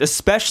Easter eggs,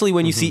 especially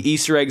when you see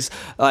Easter eggs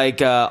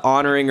like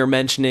honoring or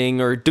mentioning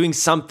or doing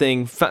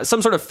something,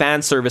 some sort of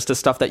fan service to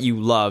stuff that you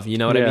love. You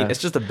know what I mean? It's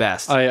just the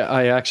best.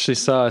 I actually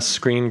saw a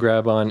screen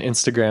grab on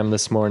Instagram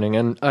this morning,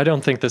 and I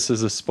don't think this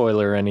is a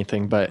spoiler or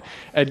anything, but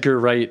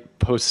Edgar Wright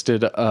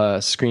posted a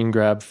screen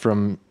grab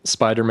from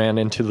Spider-Man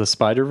Into the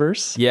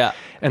Spider-Verse. Yeah.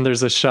 And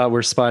there's a shot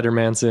where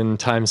Spider-Man's in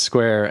Times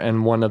Square,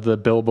 and one of the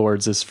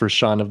billboards is for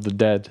Shaun of the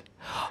Dead.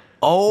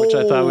 Oh. Which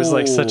I thought was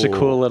like such a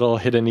cool little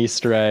hidden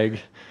Easter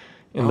egg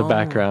in the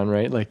background,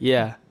 right? Like,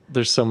 yeah.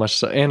 there's so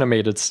much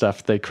animated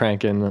stuff. They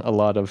crank in a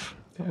lot of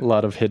a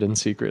lot of hidden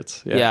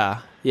secrets.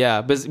 Yeah,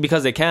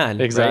 because they can.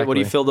 Exactly. Right? What do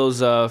you fill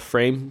those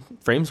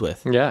frames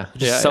with? Yeah.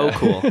 Just so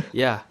cool.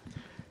 Yeah.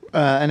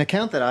 An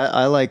account that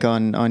I like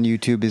on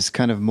YouTube is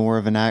kind of more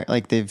of an act,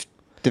 like they've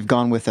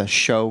gone with a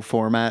show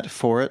format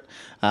for it,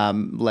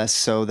 less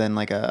so than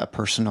like a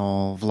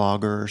personal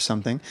vlogger or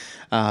something.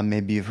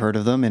 Maybe you've heard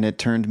of them, and it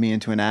turned me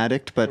into an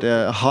addict. But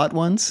Hot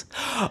Ones,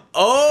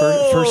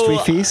 First We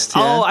Feast.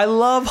 Yeah. Oh, I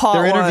love Hot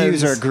Their Ones.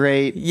 interviews are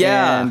great.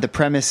 Yeah. And the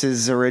premise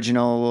is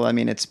original. I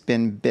mean, it's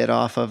been bit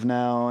off of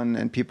now,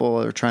 and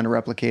people are trying to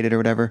replicate it or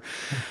whatever.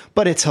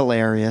 But it's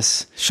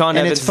hilarious. Sean and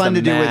Evans it's fun is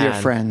to the do with your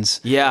man.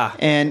 friends. Yeah.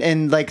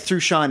 And like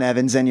through Sean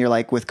Evans, and you're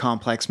like with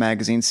Complex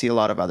Magazine, see a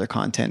lot of other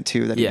content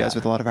too that he Yeah. does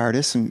with a lot of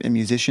artists and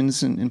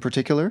musicians in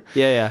particular.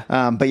 Yeah.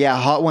 But yeah,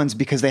 Hot Ones,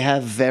 because they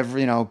have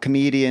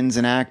comedians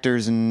and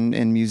actors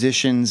and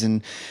musicians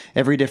and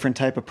every different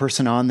type of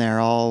person on there,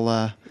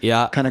 all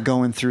kind of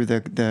going through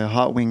the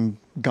hot wing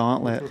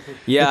gauntlet.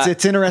 Yeah.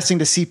 It's interesting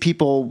to see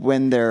people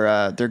when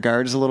their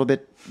guard is a little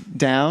bit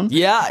down,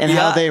 and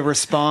how they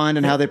respond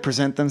and how they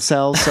present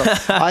themselves. So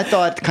I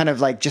thought, kind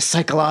of like just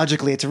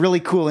psychologically, it's a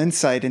really cool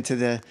insight into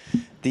the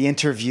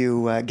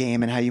interview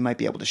game and how you might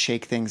be able to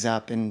shake things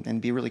up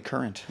and be really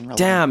current and relevant.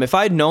 Damn, if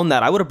I'd known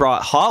that, I would have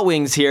brought hot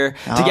wings here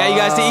to get you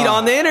guys to eat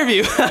on the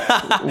interview.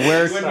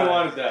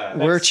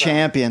 We're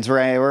champions.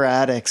 We're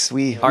addicts.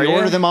 We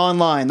order them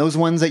online. Those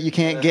ones that you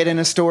can't get in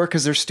a store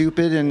because they're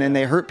stupid and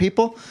they hurt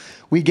people.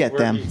 We get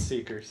them. Heat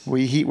seekers.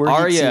 We're heat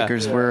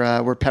seekers.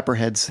 We're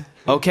pepperheads.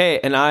 Okay,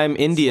 and I'm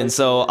Indian,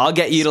 so I'll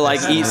get you to like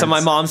eat some of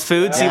my mom's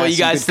food, see what you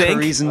some guys good think.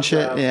 curries and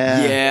shit.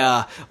 Yeah.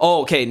 Yeah.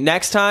 Oh, okay.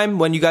 Next time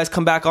when you guys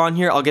come back on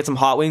here, I'll get some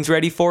hot wings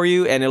ready for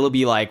you, and it'll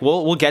be like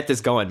we'll get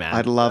this going, man.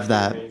 I'd love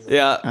that.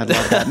 Yeah. I'd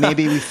love that.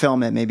 Maybe we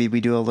film it. Maybe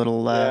we do a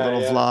little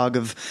vlog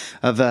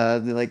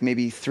of like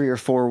maybe 3 or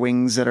 4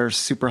 wings that are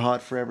super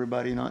hot for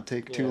everybody. Not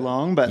take too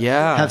long, but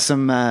have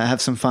some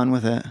fun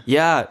with it.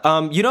 Yeah.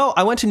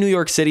 I went to New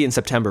York City in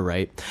September,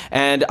 right?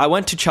 And I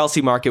went to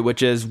Chelsea Market,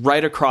 which is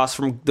right across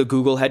from the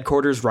Google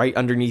headquarters, right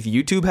underneath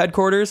YouTube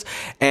headquarters.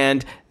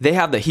 And they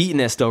have the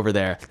Heatonist over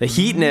there. The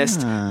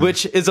Heatonist,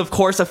 which is, of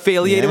course,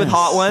 affiliated with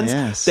Hot Ones.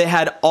 Yes. They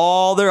had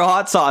all their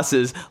hot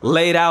sauces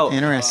laid out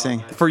Interesting.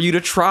 for you to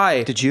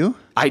try. Did you?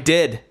 I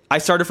did. I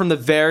started from the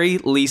very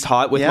least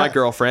hot with my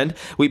girlfriend.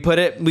 We put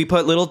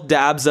little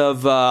dabs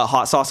of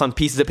hot sauce on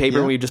pieces of paper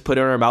and we just put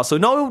it in our mouth. So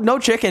no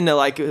chicken to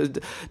like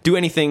do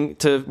anything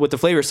with the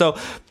flavor. So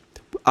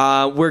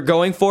we're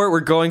going for it.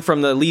 We're going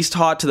from the least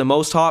hot to the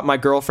most hot. My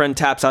girlfriend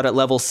taps out at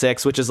level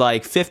 6, which is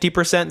like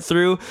 50%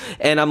 through.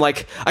 And I'm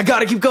like, I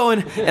gotta keep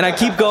going. And I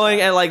keep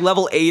going at like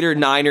level 8 or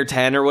 9 or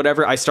 10 or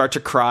whatever. I start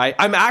to cry.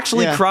 I'm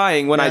actually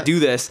crying when I do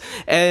this.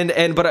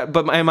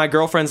 But my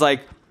girlfriend's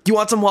like, you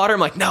want some water? I'm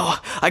like, no,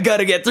 I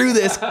gotta get through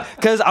this,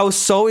 because I was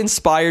so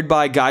inspired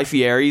by Guy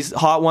Fieri's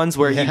Hot Ones,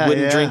 where he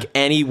wouldn't drink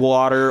any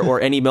water or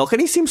any milk, and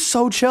he seems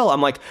so chill.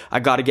 I'm like, I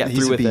gotta get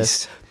through with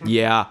this.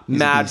 Yeah,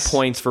 mad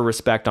points for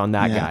respect on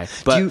that guy.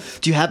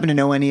 But do you happen to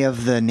know any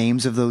of the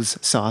names of those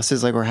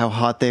sauces, like, or how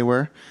hot they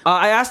were?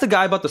 I asked the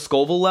guy about the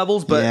Scoville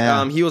levels,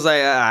 but he was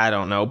like, I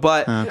don't know.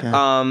 But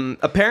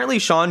apparently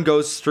Sean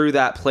goes through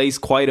that place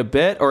quite a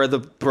bit, or the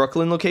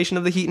Brooklyn location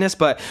of the Heatonist.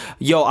 But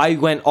I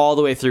went all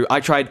the way through. I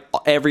tried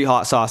every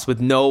hot sauce with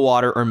no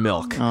water or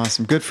milk.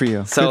 Awesome, good for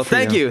you. So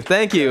thank you.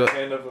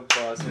 End of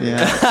applause.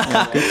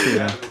 Yeah, good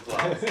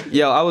for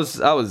you. I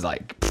was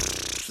like,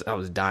 I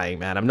was dying,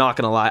 man. I'm not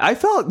gonna lie. I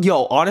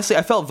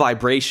felt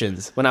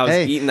vibrations when I was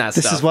eating that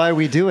stuff. This is why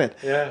we do it.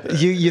 Yeah.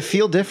 You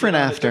feel different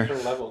after.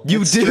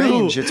 You It's do.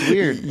 strange. It's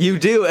weird. You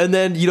do. And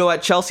then,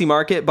 at Chelsea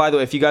Market, by the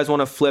way, if you guys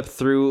want to flip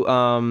through,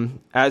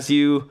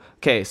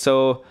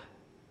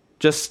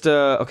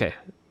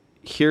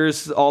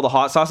 here's all the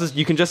hot sauces.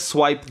 You can just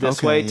swipe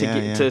this way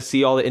to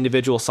see all the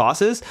individual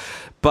sauces.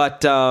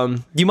 But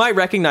you might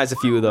recognize a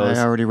few of those.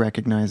 I already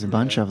recognize a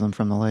bunch of them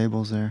from the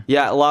labels there.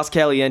 Yeah, Los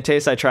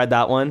Calientes, I tried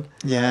that one.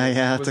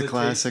 Yeah, it's a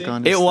classic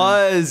on this It thing.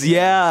 was,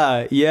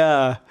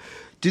 yeah.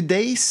 Did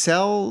they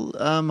sell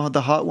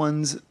the Hot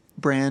Ones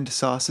brand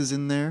sauces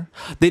in there?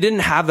 They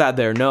didn't have that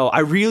there, no. I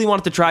really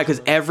wanted to try because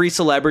every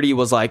celebrity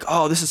was like,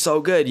 oh, this is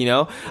so good,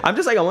 I'm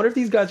just like, I wonder if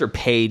these guys are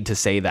paid to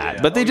say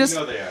that. But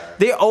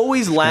they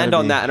always land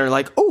on that and are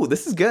like, oh,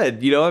 this is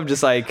good. I'm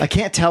just like... I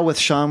can't tell with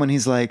Sean when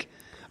he's like,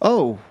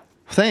 oh...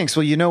 Thanks.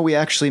 Well, we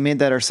actually made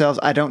that ourselves.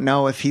 I don't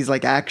know if he's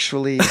like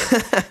actually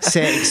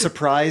saying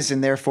surprised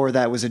and therefore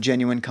that was a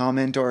genuine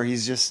comment, or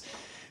he's just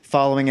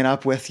following it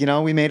up with,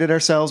 we made it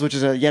ourselves, which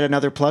is yet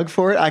another plug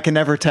for it. I can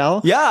never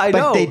tell. Yeah, I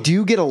know. But they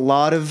do get a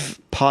lot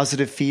of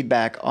positive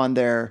feedback on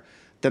the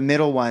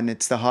middle one.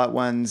 It's the Hot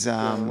Ones. The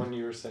one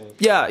you were saying.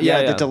 Yeah,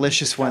 the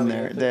delicious one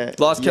there.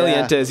 Los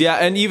Calientes,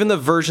 and even the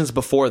versions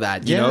before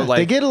that,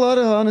 they get a lot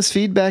of honest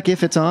feedback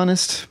if it's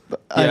honest.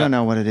 I don't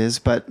know what it is,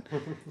 but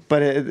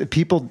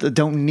people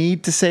don't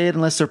need to say it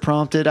unless they're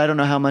prompted. I don't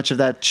know how much of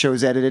that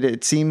show's edited.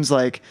 It seems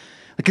like,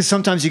 because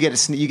sometimes you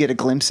get a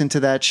glimpse into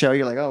that show.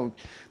 You're like, oh,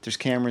 there's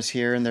cameras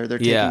here, and they're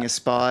Yeah. taking a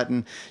spot,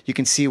 and you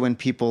can see when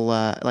people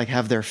like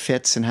have their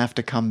fits and have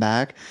to come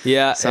back.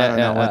 Yeah, So I don't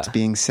yeah, know what's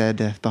being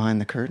said behind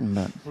the curtain,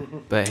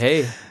 But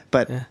hey,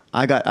 but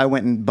I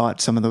went and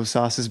bought some of those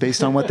sauces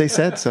based on what they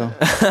said. So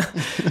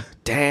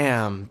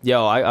damn,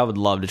 yo, I would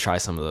love to try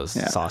some of those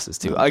Yeah. sauces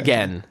too.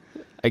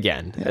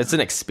 Again, it's an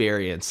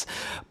experience.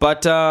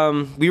 But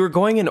we were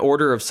going in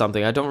order of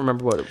something. I don't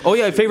remember what. Oh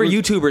yeah, favorite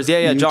YouTubers.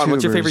 Yeah. John,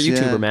 what's your favorite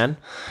YouTubers, YouTuber,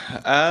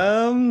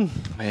 yeah. man?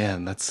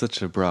 Man, that's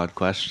such a broad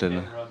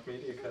question.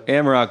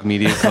 Amarok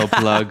Media Co.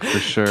 plug for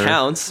sure.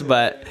 Counts,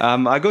 but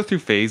I go through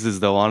phases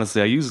though.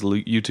 Honestly, I use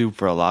YouTube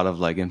for a lot of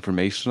like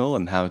informational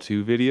and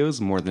how-to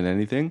videos more than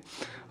anything.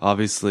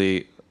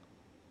 Obviously,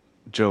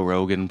 Joe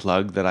Rogan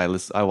plug that I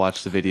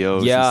watch the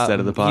videos Yeah, instead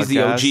of the podcast. he's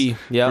the OG,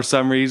 yeah. For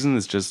some reason,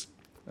 it's just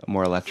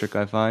more electric,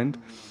 I find.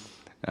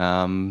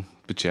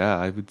 But yeah,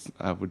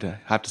 I would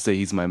have to say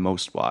he's my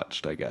most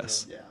watched, I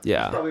guess.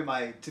 Yeah.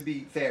 Probably to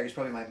be fair, he's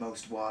probably my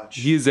most watched.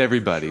 He is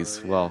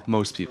everybody's. Well,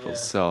 most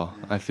people's. So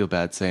I feel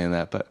bad saying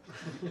that, but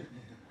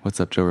what's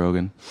up, Joe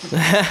Rogan?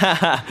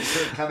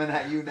 Coming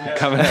at you next.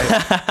 Coming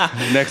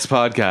at next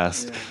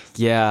podcast.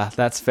 Yeah,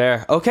 that's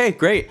fair. Okay,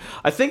 great.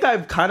 I think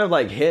I've kind of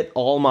like hit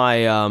all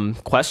my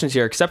questions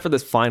here, except for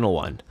this final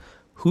one.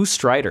 Who's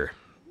Strider?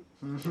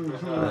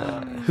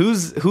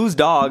 Who's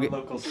dog?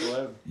 Local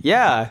celeb.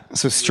 Yeah.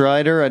 So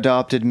Strider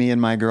adopted me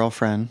and my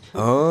girlfriend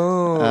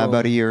Oh.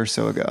 about a year or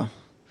so ago.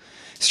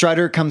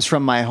 Strider comes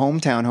from my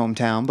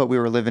hometown, but we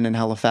were living in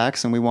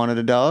Halifax and we wanted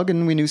a dog,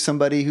 and we knew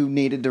somebody who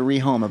needed to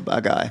rehome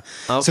a guy.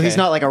 So Okay. he's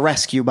not like a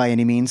rescue by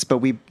any means, but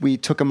we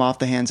took him off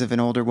the hands of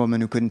an older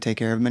woman who couldn't take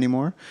care of him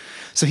anymore.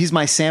 So he's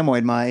my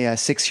Samoyed, my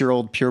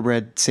 6-year-old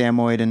purebred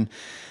Samoyed,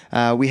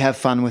 and we have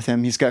fun with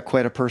him. He's got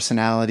quite a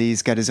personality.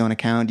 He's got his own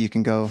account. You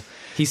can go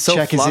He's so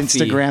check fluffy. his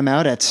Instagram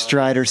out at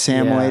Strider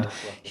Samoyed. Yeah.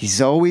 He's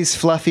always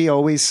fluffy,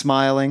 always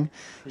smiling.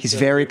 He's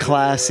very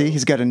classy.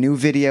 He's got a new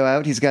video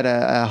out. He's got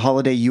a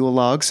holiday Yule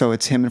log, so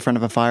it's him in front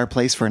of a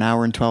fireplace for 1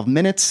 hour and 12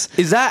 minutes.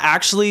 Is that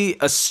actually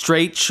a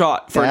straight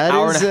shot for That an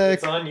hour is and a half?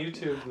 It's on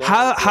YouTube. now.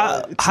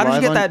 How did you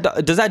live get on-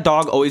 that? Does that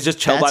dog always just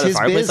chill by That's the his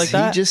fireplace biz. like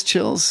that? He just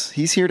chills.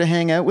 He's here to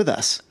hang out with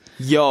us.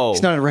 Yo,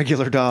 He's not a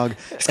regular dog.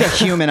 He's got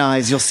human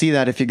eyes. You'll see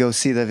that if you go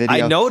see the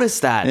video. I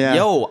noticed that. Yeah.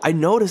 Yo, I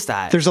noticed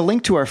that. There's a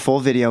link to our full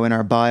video in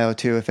our bio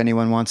too, if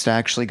anyone wants to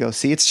actually go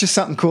see. It's just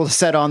something cool to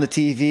set on the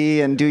TV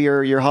and do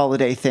your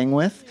holiday thing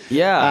with.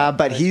 Yeah.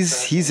 but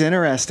he's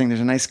interesting.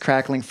 There's a nice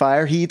crackling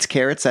fire. He eats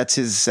carrots. That's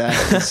his.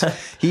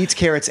 He eats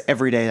carrots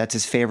every day. That's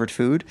his favorite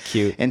food.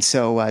 Cute. And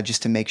so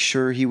just to make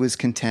sure he was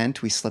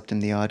content, we slipped him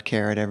the odd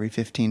carrot every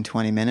 15,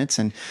 20 minutes,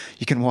 and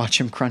you can watch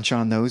him crunch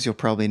on those. You'll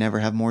probably never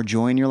have more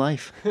joy in your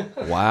life.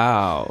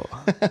 Wow.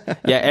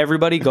 Yeah,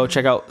 everybody go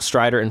check out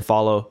Strider and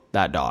follow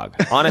that dog.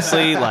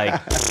 Honestly, like,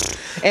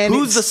 And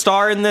who's the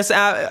star in this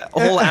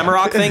whole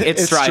Amarok thing?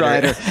 It's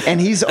Strider. And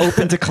he's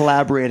open to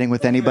collaborating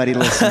with anybody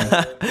listening.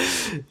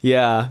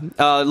 Yeah.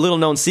 Little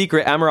known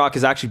secret, Amarok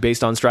is actually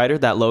based on Strider.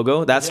 That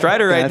logo, that's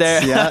Strider right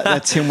there. Yeah,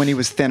 that's him when he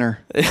was thinner.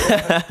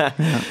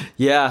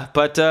 Yeah,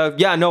 but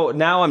no,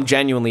 now I'm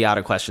genuinely out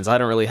of questions. I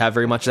don't really have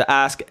very much to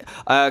ask,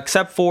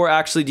 except for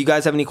actually, do you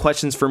guys have any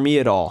questions for me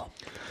at all?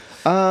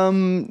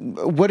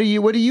 What do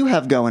you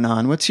have going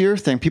on? What's your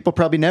thing? People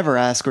probably never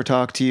ask or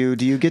talk to you.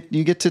 Do you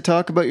get to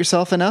talk about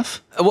yourself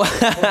enough? Well,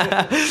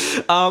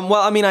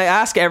 I mean, I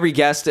ask every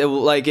guest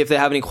like if they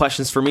have any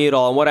questions for me at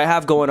all. And what I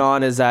have going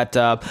on is that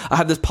I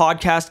have this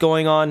podcast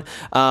going on.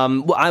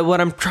 What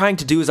I'm trying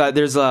to do is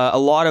there's a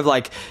lot of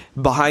like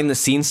behind the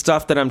scenes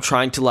stuff that I'm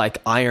trying to like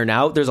iron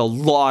out. There's a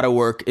lot of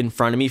work in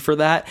front of me for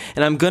that,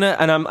 and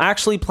I'm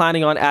actually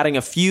planning on adding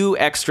a few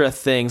extra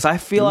things. I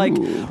feel like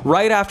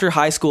right after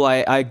high school,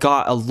 I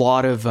got a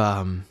lot of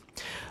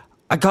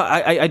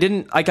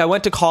I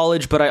went to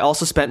college, but I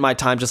also spent my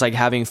time just like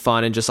having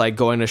fun and just like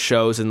going to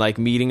shows and like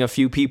meeting a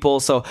few people.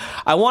 So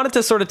I wanted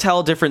to sort of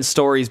tell different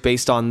stories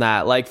based on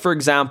that. Like, for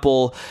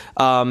example,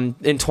 in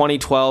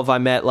 2012, I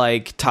met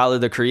like Tyler,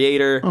 the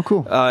Creator. Oh,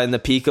 cool. In the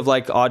peak of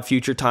like Odd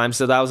Future Time.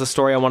 So that was a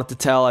story I wanted to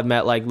tell. I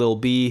met like Lil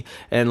B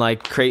and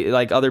like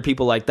other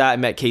people like that. I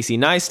met Casey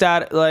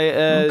Neistat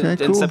in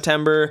cool.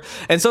 September.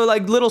 And so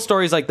like little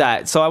stories like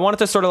that. So I wanted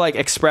to sort of like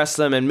express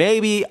them, and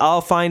maybe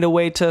I'll find a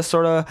way to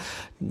sort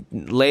of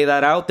lay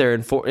that out there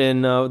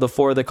in the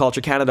For the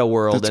Culture Canada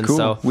world. That's and cool.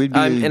 so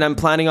I'm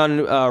planning on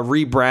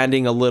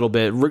rebranding a little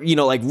bit,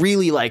 like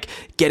really like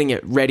getting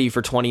it ready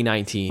for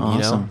 2019.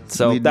 Awesome.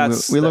 You know,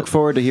 so we look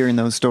forward to hearing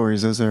those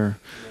stories. Those are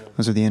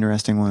the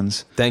interesting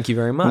ones. Thank you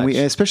very much.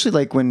 Especially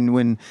like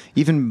when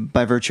even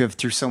by virtue of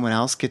through someone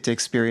else get to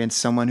experience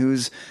someone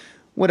who's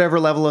whatever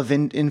level of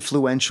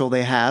influential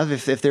they have,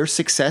 if there's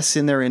success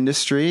in their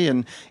industry,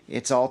 and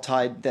it's all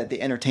tied, that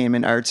the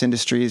entertainment arts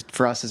industry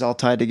for us is all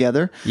tied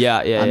together.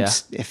 Yeah.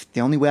 If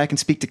the only way I can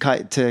speak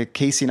to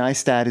Casey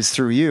Neistat is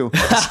through you,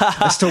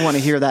 I still want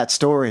to hear that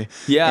story.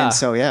 Yeah. And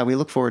so, we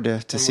look forward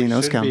to seeing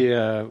those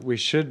come. We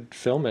should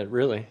film it,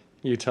 really.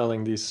 you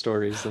telling these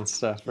stories and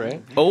stuff,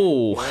 right?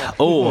 Well,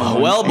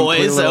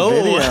 boys.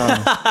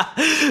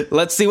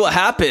 Let's see what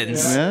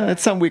happens. Yeah,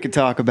 that's something we could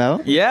talk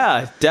about.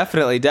 Yeah,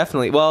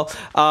 definitely. Well,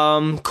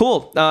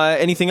 cool.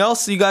 Anything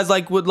else you guys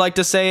would like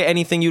to say?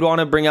 Anything you'd want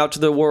to bring out to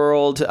the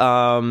world?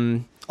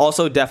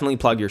 Also, definitely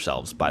plug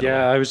yourselves, by the way.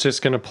 Yeah, I was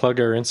just going to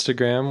plug our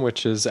Instagram,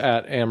 which is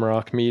at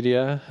Amarok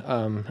Media,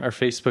 our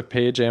Facebook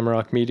page,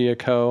 Amarok Media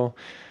Co.,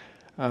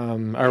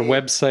 our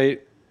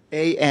website.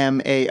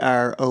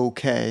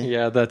 AMAROK.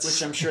 Yeah, that's...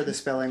 Which I'm sure the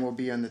spelling will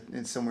be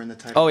somewhere in the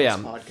title Oh, of yeah.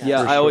 this podcast.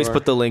 Yeah, I always sure.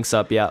 put the links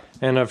up, yeah.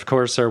 And, of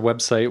course, our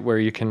website where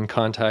you can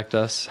contact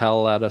us,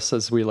 howl at us,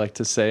 as we like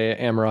to say,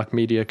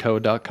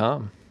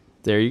 amarokmediaco.com.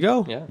 There you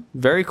go. Yeah.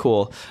 Very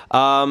cool.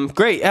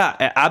 Great.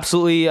 Yeah,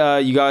 absolutely.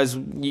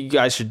 You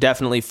guys should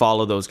definitely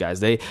follow those guys.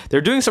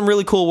 They're doing some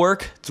really cool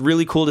work. It's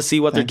really cool to see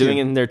what Thank they're doing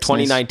you. in their It's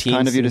nice, 2019.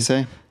 kind of you to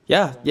say.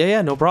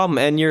 Yeah, no problem.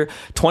 And your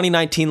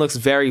 2019 looks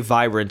very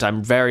vibrant.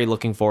 I'm very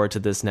looking forward to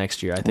this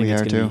next year. I think We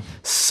it's are going to too. be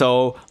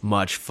so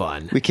much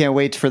fun. We can't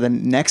wait for the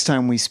next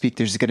time we speak.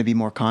 There's going to be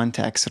more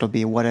context. It'll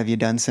be what have you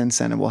done since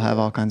then, and we'll have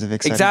all kinds of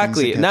exciting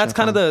Exactly. things to And that's catch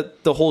kind up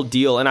of the whole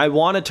deal. And I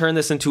want to turn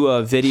this into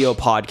a video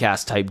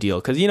podcast type deal.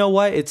 Because you know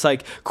what? It's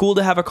like cool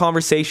to have a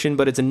conversation,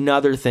 but it's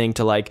another thing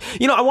to I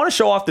want to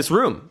show off this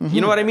room. Mm-hmm.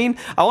 You know what I mean?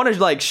 I want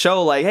to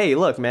show hey,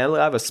 look, man,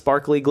 I have a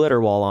sparkly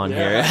glitter wall on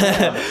here.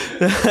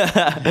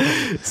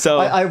 So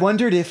I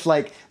wondered if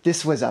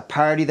this was a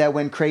party that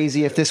went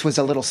crazy, if this was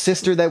a little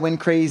sister that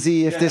went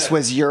crazy, if this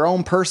was your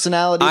own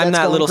personality. I'm that's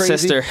that going little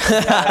crazy. sister.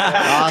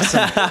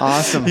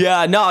 Awesome.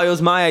 Yeah, no, it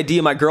was my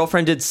idea. My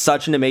girlfriend did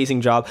such an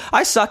amazing job.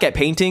 I suck at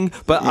painting,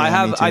 but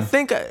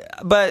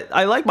but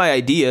I like my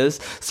ideas.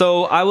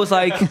 So I was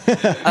like,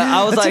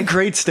 That's a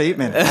great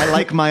statement. I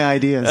like my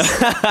ideas.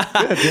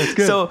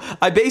 Good. So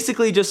I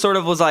basically just sort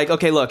of was like,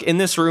 okay, look, in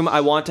this room, I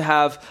want to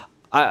have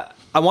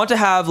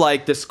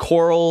this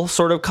coral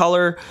sort of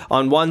color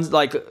on one,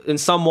 in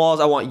some walls.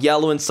 I want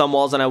yellow in some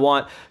walls, and I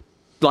want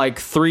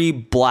 3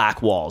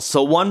 black walls.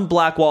 So one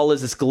black wall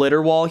is this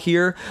glitter wall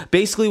here.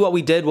 Basically what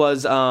we did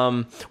was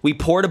we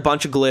poured a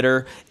bunch of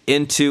glitter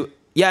into...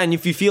 Yeah, and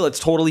if you feel, it's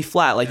totally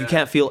flat. You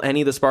can't feel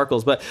any of the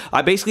sparkles. But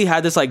I basically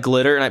had this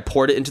glitter, and I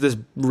poured it into this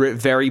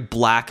very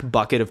black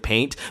bucket of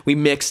paint. We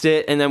mixed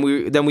it, and then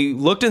we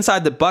looked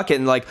inside the bucket,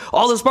 and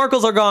all the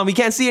sparkles are gone. We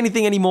can't see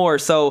anything anymore.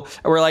 So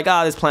we're like,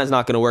 this plan's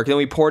not going to work. Then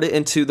we poured it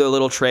into the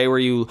little tray where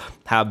you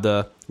have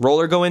the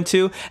roller go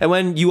into, and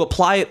when you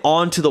apply it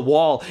onto the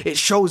wall, it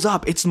shows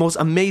up. It's the most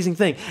amazing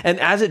thing. And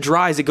as it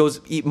dries, it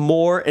goes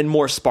more and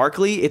more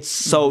sparkly. It's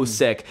so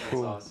sick.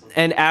 That's awesome.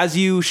 And as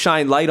you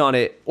shine light on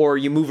it, or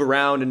you move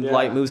around and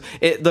light moves,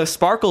 the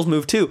sparkles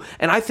move too.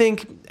 And I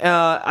think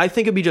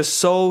it'd be just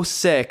so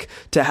sick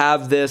to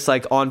have this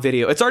on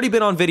video. It's already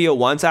been on video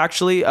once,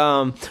 actually.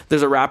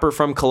 There's a rapper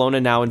from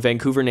Kelowna now in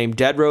Vancouver named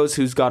Dead Rose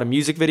who's got a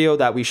music video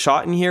that we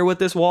shot in here with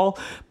this wall.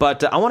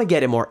 But I want to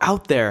get it more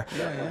out there.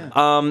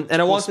 And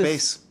I want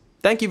space.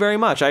 Thank you very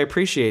much. I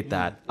appreciate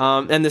that.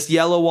 And this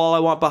yellow wall I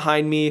want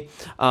behind me.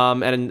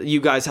 And you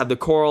guys have the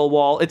coral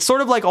wall. It's sort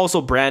of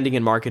also branding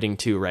and marketing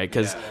too, right?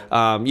 Because,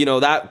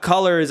 that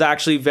color is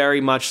actually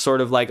very much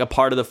sort of a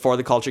part of the For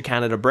the Culture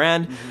Canada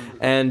brand.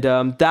 And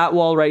that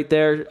wall right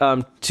there,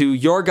 to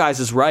your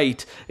guys'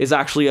 right, is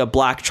actually a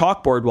black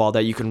chalkboard wall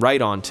that you can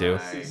write onto.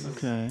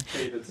 Okay.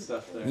 Faded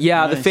stuff there.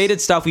 Yeah, the Nice.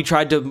 faded stuff we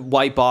tried to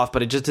wipe off,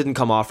 but it just didn't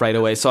come off right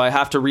away. So I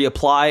have to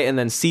reapply and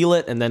then seal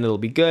it, and then it'll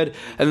be good.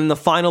 And then the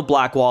final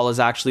black wall is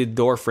actually the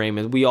door frame,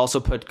 and we also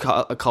put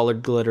a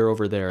colored glitter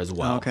over there as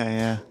well. Okay,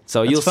 yeah.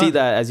 So That's you'll see fun.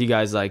 that as you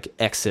guys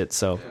exit.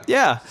 So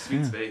yeah.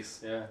 Sweet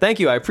space. Yeah. Thank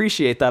you. I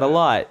appreciate that a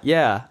lot.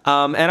 Yeah.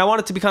 And I want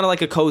it to be kind of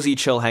like a cozy,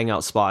 chill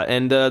hangout spot.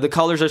 And the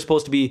colors are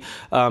supposed to be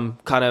they're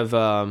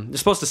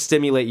supposed to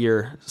stimulate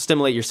your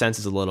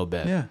senses a little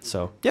bit. Yeah.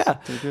 So yeah.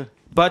 good.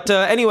 But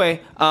anyway,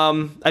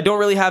 I don't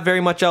really have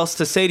very much else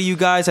to say to you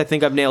guys. I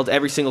think I've nailed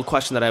every single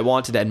question that I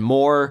wanted and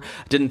more.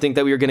 Didn't think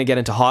that we were going to get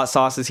into hot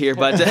sauces here,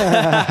 but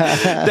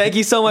thank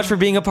you so much for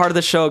being a part of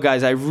the show,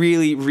 guys. I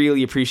really,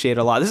 really appreciate it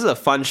a lot. This is a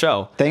fun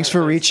show. Thanks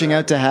for reaching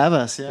out to have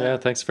us. Yeah,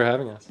 thanks for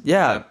having us. I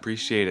Yeah.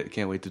 appreciate it.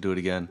 Can't wait to do it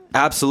again.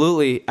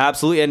 Absolutely.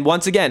 And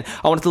once again,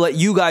 I wanted to let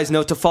you guys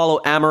know to follow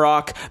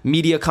Amarok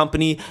Media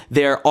Company.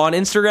 They're on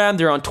Instagram,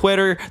 they're on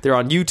Twitter, they're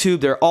on YouTube,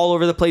 they're all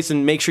over the place,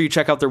 and make sure you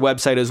check out their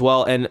website as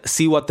well and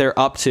see what they're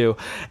up to.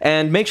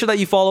 And make sure that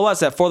you follow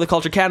us at For the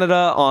Culture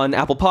Canada on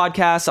Apple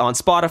Podcasts, on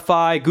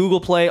Spotify,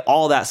 Google Play,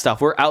 all that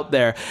stuff. We're out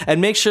there.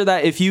 And make sure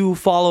that if you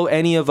follow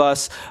any of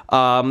us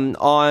on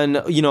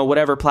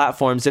whatever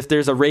platforms, if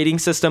there's a rating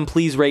system,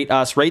 please rate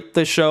us, rate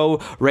the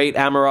show, rate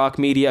Amarok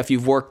Media if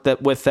you've worked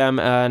with them,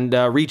 and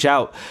reach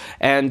out.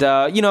 And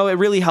it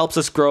really helps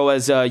us grow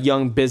as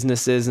young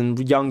businesses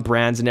and young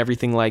brands and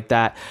everything like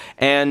that.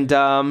 And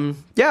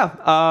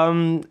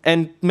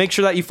and make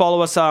sure that you follow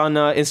us on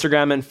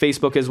Instagram and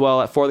Facebook as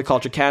well at For the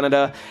Culture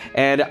Canada.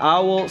 And I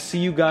will see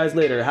you guys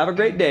later. Have a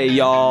great day,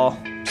 y'all.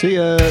 See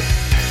ya.